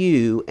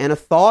you, and a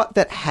thought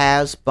that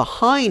has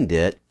behind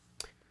it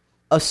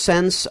a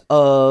sense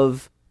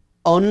of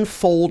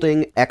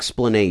unfolding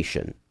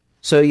explanation.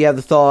 So you have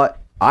the thought,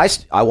 I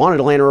wanted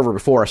a Land Rover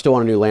before, I still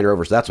want a new Land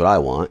Rover, so that's what I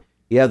want.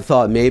 You have the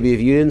thought, maybe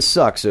if you didn't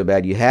suck so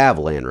bad, you have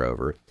a Land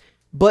Rover.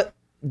 But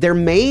there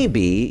may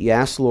be, you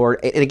ask the Lord,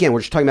 and again,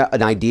 we're just talking about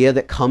an idea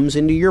that comes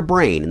into your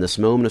brain in this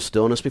moment of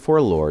stillness before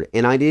the Lord.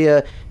 An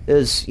idea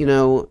is,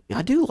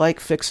 I do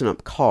like fixing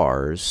up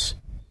cars.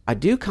 I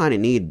do kind of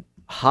need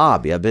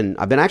hobby. I've been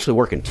actually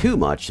working too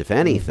much, if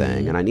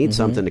anything, and I need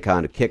something to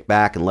kind of kick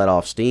back and let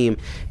off steam.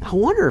 I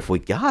wonder if we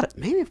got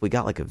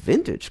like a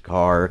vintage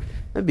car,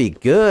 that'd be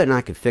good, and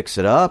I could fix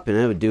it up, and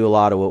it would do a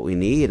lot of what we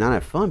need, and I'd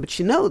have fun. But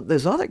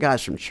there's other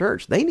guys from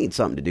church, they need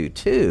something to do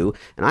too,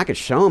 and I could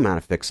show them how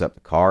to fix up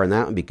the car, and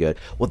that would be good.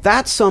 Well,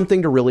 that's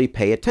something to really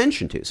pay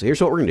attention to. So here's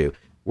what we're going to do.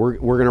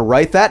 We're going to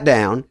write that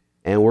down,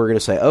 and we're going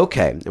to say,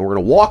 okay, and we're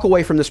going to walk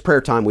away from this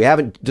prayer time. We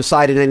haven't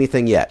decided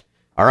anything yet.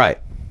 All right.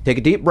 Take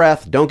a deep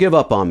breath. Don't give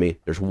up on me.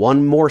 There's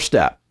one more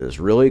step. It's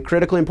really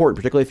critically important,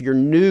 particularly if you're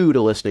new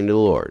to listening to the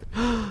Lord.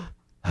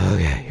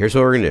 Okay, here's what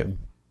we're going to do.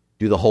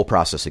 Do the whole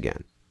process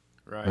again.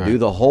 Right. Do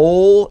the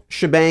whole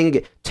shebang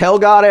again. Tell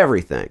God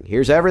everything.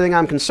 Here's everything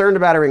I'm concerned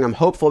about, everything I'm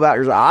hopeful about.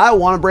 Here's I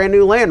want a brand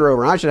new Land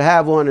Rover, and I should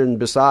have one, and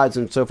besides,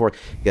 and so forth.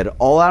 Get it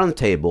all out on the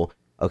table.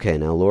 Okay,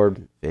 now,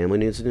 Lord, family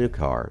needs a new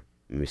car.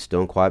 And be still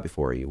and quiet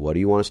before you. What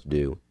do you want us to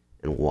do,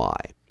 and why?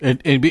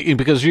 And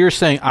because you're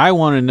saying, I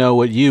want to know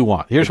what you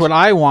want. Here's what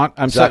I want.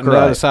 I'm setting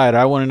that aside.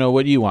 I want to know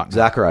what you want.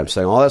 Exactly right. I'm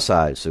setting all that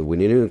aside. So we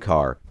need a new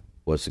car.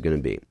 What's it going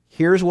to be?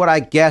 Here's what I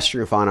guess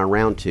you're going to find on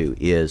round 2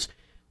 is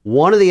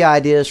one of the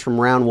ideas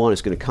from round 1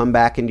 is going to come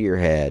back into your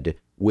head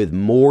with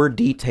more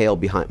detail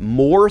behind.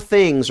 More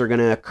things are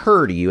going to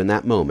occur to you in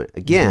that moment.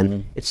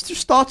 Again, it's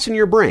just thoughts in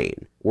your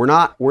brain. We're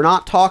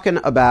not talking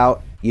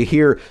about, you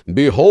hear,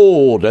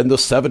 behold, and the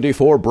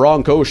 74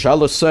 Bronco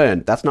shall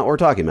ascend. That's not what we're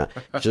talking about.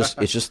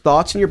 It's just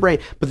thoughts in your brain.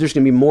 But there's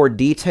going to be more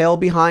detail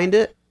behind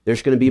it.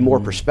 There's going to be more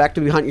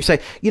perspective behind it. You say,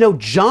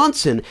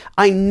 Johnson,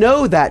 I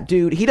know that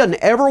dude. He doesn't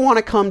ever want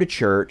to come to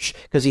church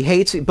because he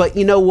hates it. But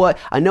you know what?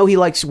 I know he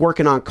likes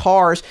working on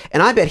cars,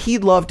 and I bet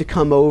he'd love to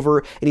come over.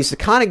 And he's the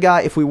kind of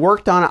guy, if we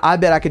worked on it, I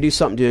bet I could do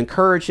something to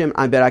encourage him.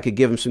 I bet I could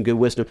give him some good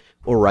wisdom.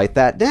 We'll write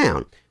that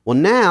down. Well,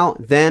 now,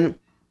 then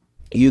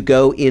you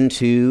go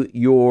into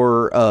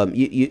your,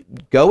 you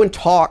go and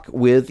talk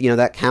with,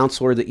 that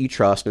counselor that you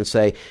trust and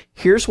say,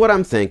 here's what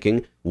I'm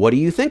thinking. What do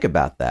you think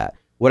about that?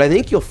 What I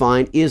think you'll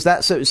find is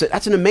that so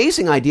that's an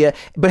amazing idea,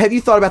 but have you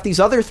thought about these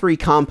other 3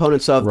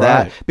 components of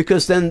that?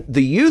 Because then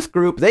the youth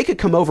group, they could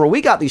come over.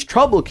 We got these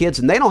troubled kids,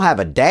 and they don't have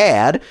a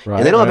dad,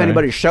 and they don't have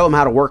anybody to show them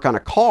how to work on a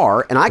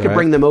car, and I could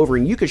bring them over,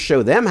 and you could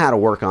show them how to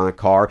work on a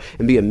car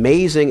and be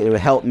amazing, and it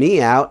would help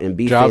me out and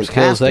be job fantastic.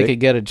 Skills, they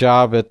could get a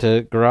job at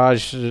the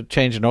garage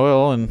changing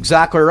oil. And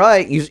exactly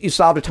right. You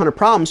solved a ton of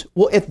problems.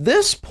 Well, at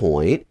this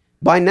point,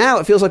 by now,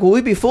 it feels like,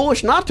 we'd be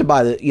foolish not to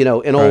buy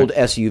an old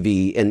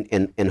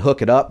SUV and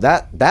hook it up.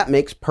 That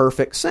makes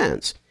perfect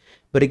sense.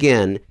 But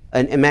again,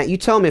 and Matt, you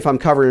tell me if I'm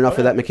covering enough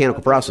of that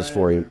mechanical process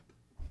for you.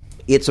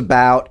 It's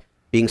about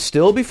being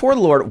still before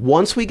the Lord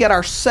once we get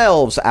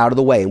ourselves out of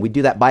the way. And we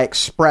do that by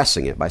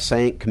expressing it, by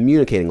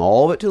communicating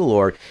all of it to the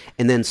Lord,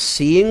 and then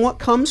seeing what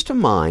comes to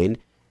mind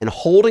and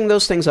holding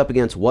those things up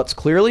against what's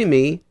clearly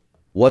me,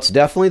 what's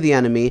definitely the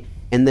enemy,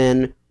 and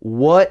then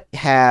what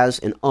has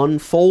an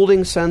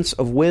unfolding sense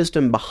of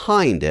wisdom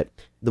behind it.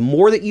 The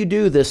more that you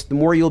do this, the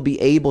more you'll be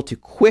able to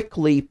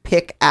quickly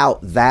pick out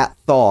that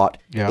thought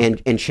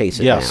and chase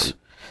it down.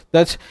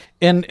 That's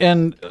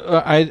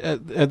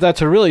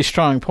that's a really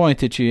strong point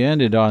that you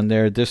ended on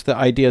there. The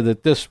idea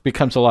that this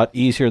becomes a lot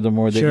easier the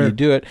more that you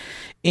do it,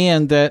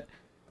 and that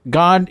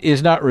God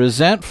is not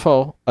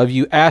resentful of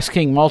you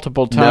asking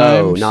multiple times,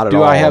 no, not at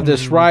all. Do I have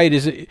this right?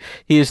 He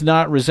is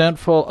not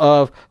resentful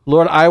of,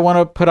 Lord, I want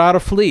to put out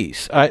a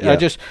fleece. I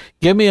just,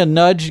 give me a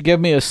nudge, give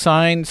me a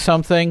sign,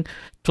 something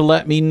to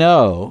let me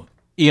know,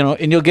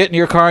 and you'll get in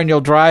your car and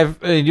you'll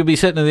drive, and you'll be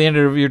sitting at the end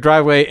of your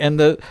driveway, and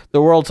the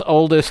world's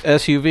oldest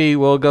SUV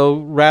will go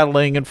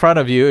rattling in front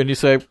of you, and you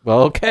say,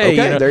 well,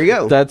 okay, there you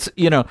go. That's,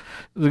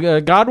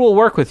 God will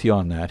work with you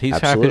on that. He's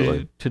Absolutely.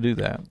 happy to do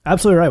that.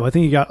 Absolutely right. Well, I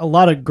think you got a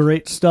lot of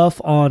great stuff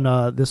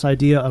on this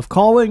idea of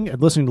calling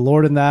and listening to the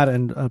Lord in that,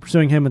 and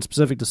pursuing Him in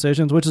specific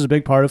decisions, which is a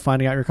big part of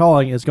finding out your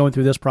calling, is going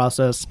through this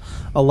process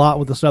a lot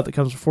with the stuff that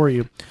comes before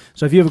you.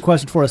 So if you have a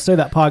question for us, say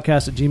that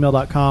podcast at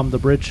gmail.com,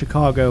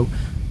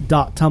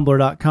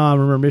 thebridgechicago.tumblr.com.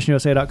 Remember,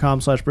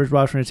 missionusa.com/bridgewatch.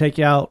 We're going to take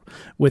you out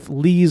with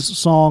Lee's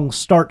song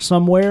Start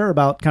Somewhere,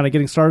 about kind of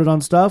getting started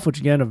on stuff, which,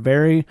 again, a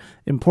very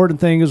important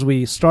thing as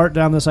we start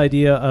down this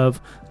idea of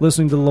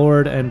listening to the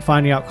Lord and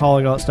finding out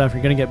calling, all that stuff.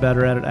 You're going to get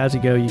better at it as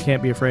you go. You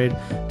can't be afraid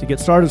to get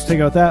started. So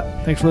take out with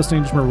that. Thanks for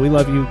listening. Just remember, we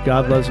love you.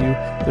 God loves you.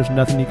 There's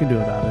nothing you can do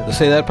about it. To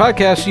Say That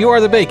podcast, you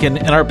are the bacon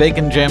in our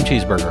bacon jam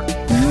cheeseburger.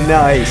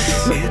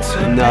 Nice.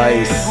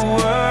 Nice.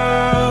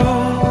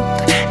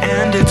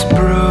 And it's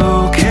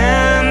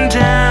broken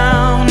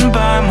down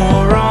by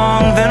more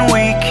wrong than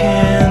we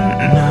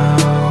can know.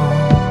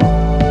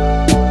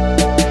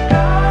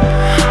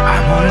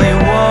 I'm only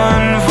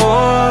one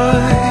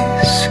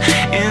voice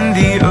in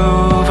the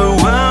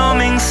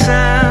overwhelming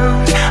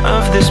sound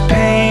of this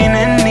pain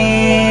and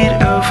need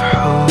of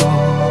hope.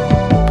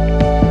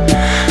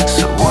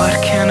 So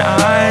what can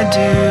I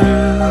do?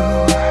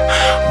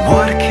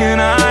 What can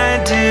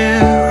I do?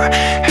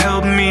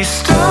 Help me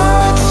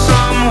start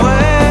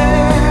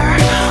somewhere.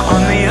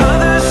 On the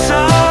other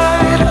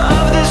side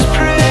of this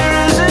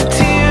prayer is a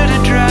tear to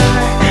dry,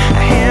 a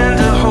hand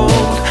to hold,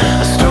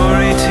 a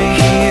story to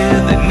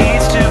hear that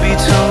needs to be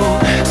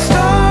told.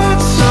 Start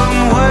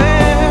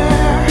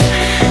somewhere,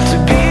 to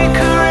be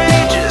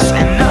courageous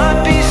and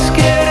not be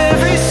scared.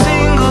 Every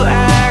single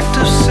act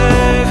of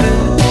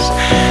service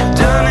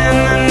done in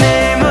the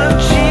name of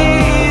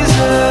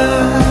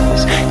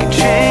Jesus can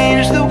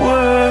change the world.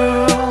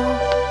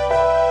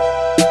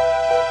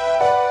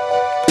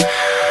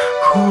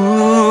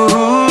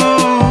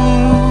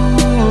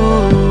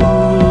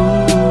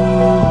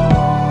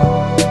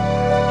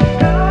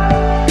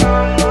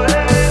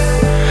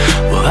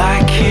 Well,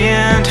 I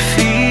can't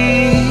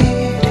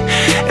feed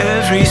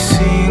every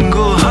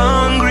single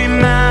hungry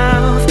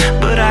mouth,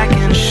 but I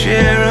can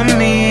share a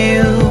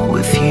meal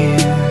with you.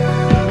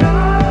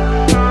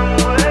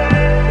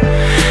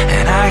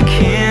 And I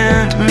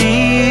can't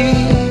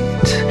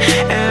meet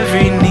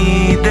every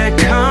need that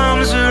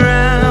comes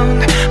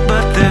around,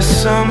 but there's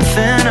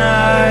something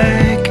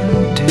I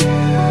can do.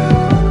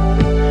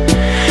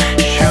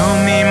 Show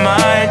me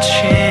my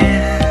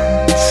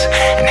chance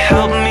and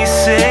help me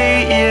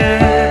say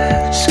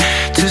yes,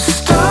 to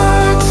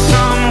start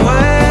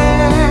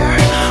somewhere.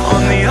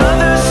 On the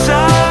other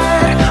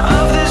side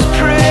of this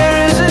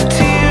prayer is a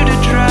tear to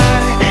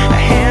dry, a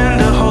hand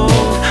to hold,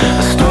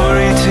 a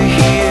story to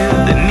hear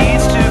that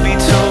needs to be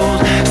told.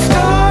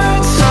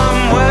 Start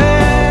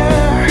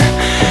somewhere,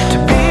 to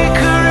be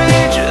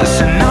courageous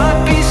and not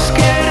be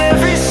scared.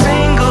 Every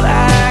single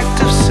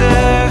act of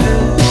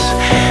service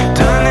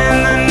done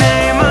in the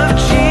name of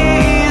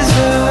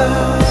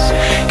Jesus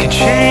can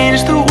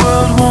change the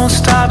world, won't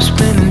stop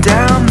spinning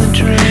down the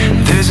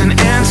drain. There's an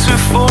answer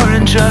for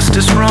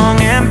injustice, wrong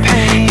and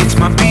pain. It's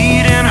my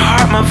beating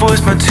heart, my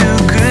voice, my two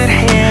good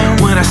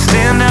hands. When I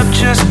stand up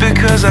just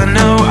because I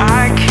know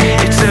I can.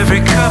 It's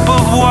every cup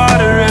of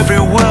water, every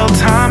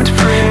well-timed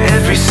prayer,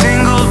 every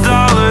single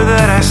dollar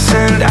that I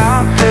send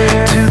out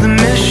there to the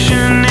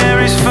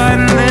missionaries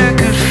fighting their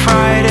good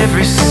fight.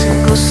 Every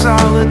single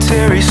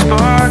solitary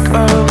spark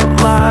of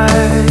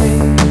light.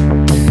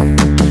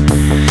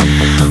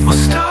 We'll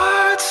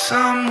start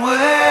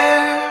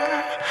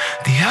somewhere.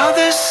 The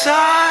other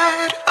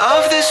side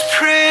of this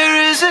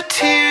prayer is a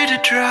tear to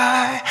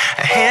dry,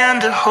 a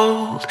hand to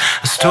hold,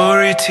 a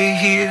story to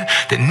hear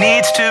that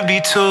needs to be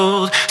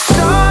told.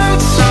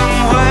 Start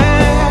somewhere.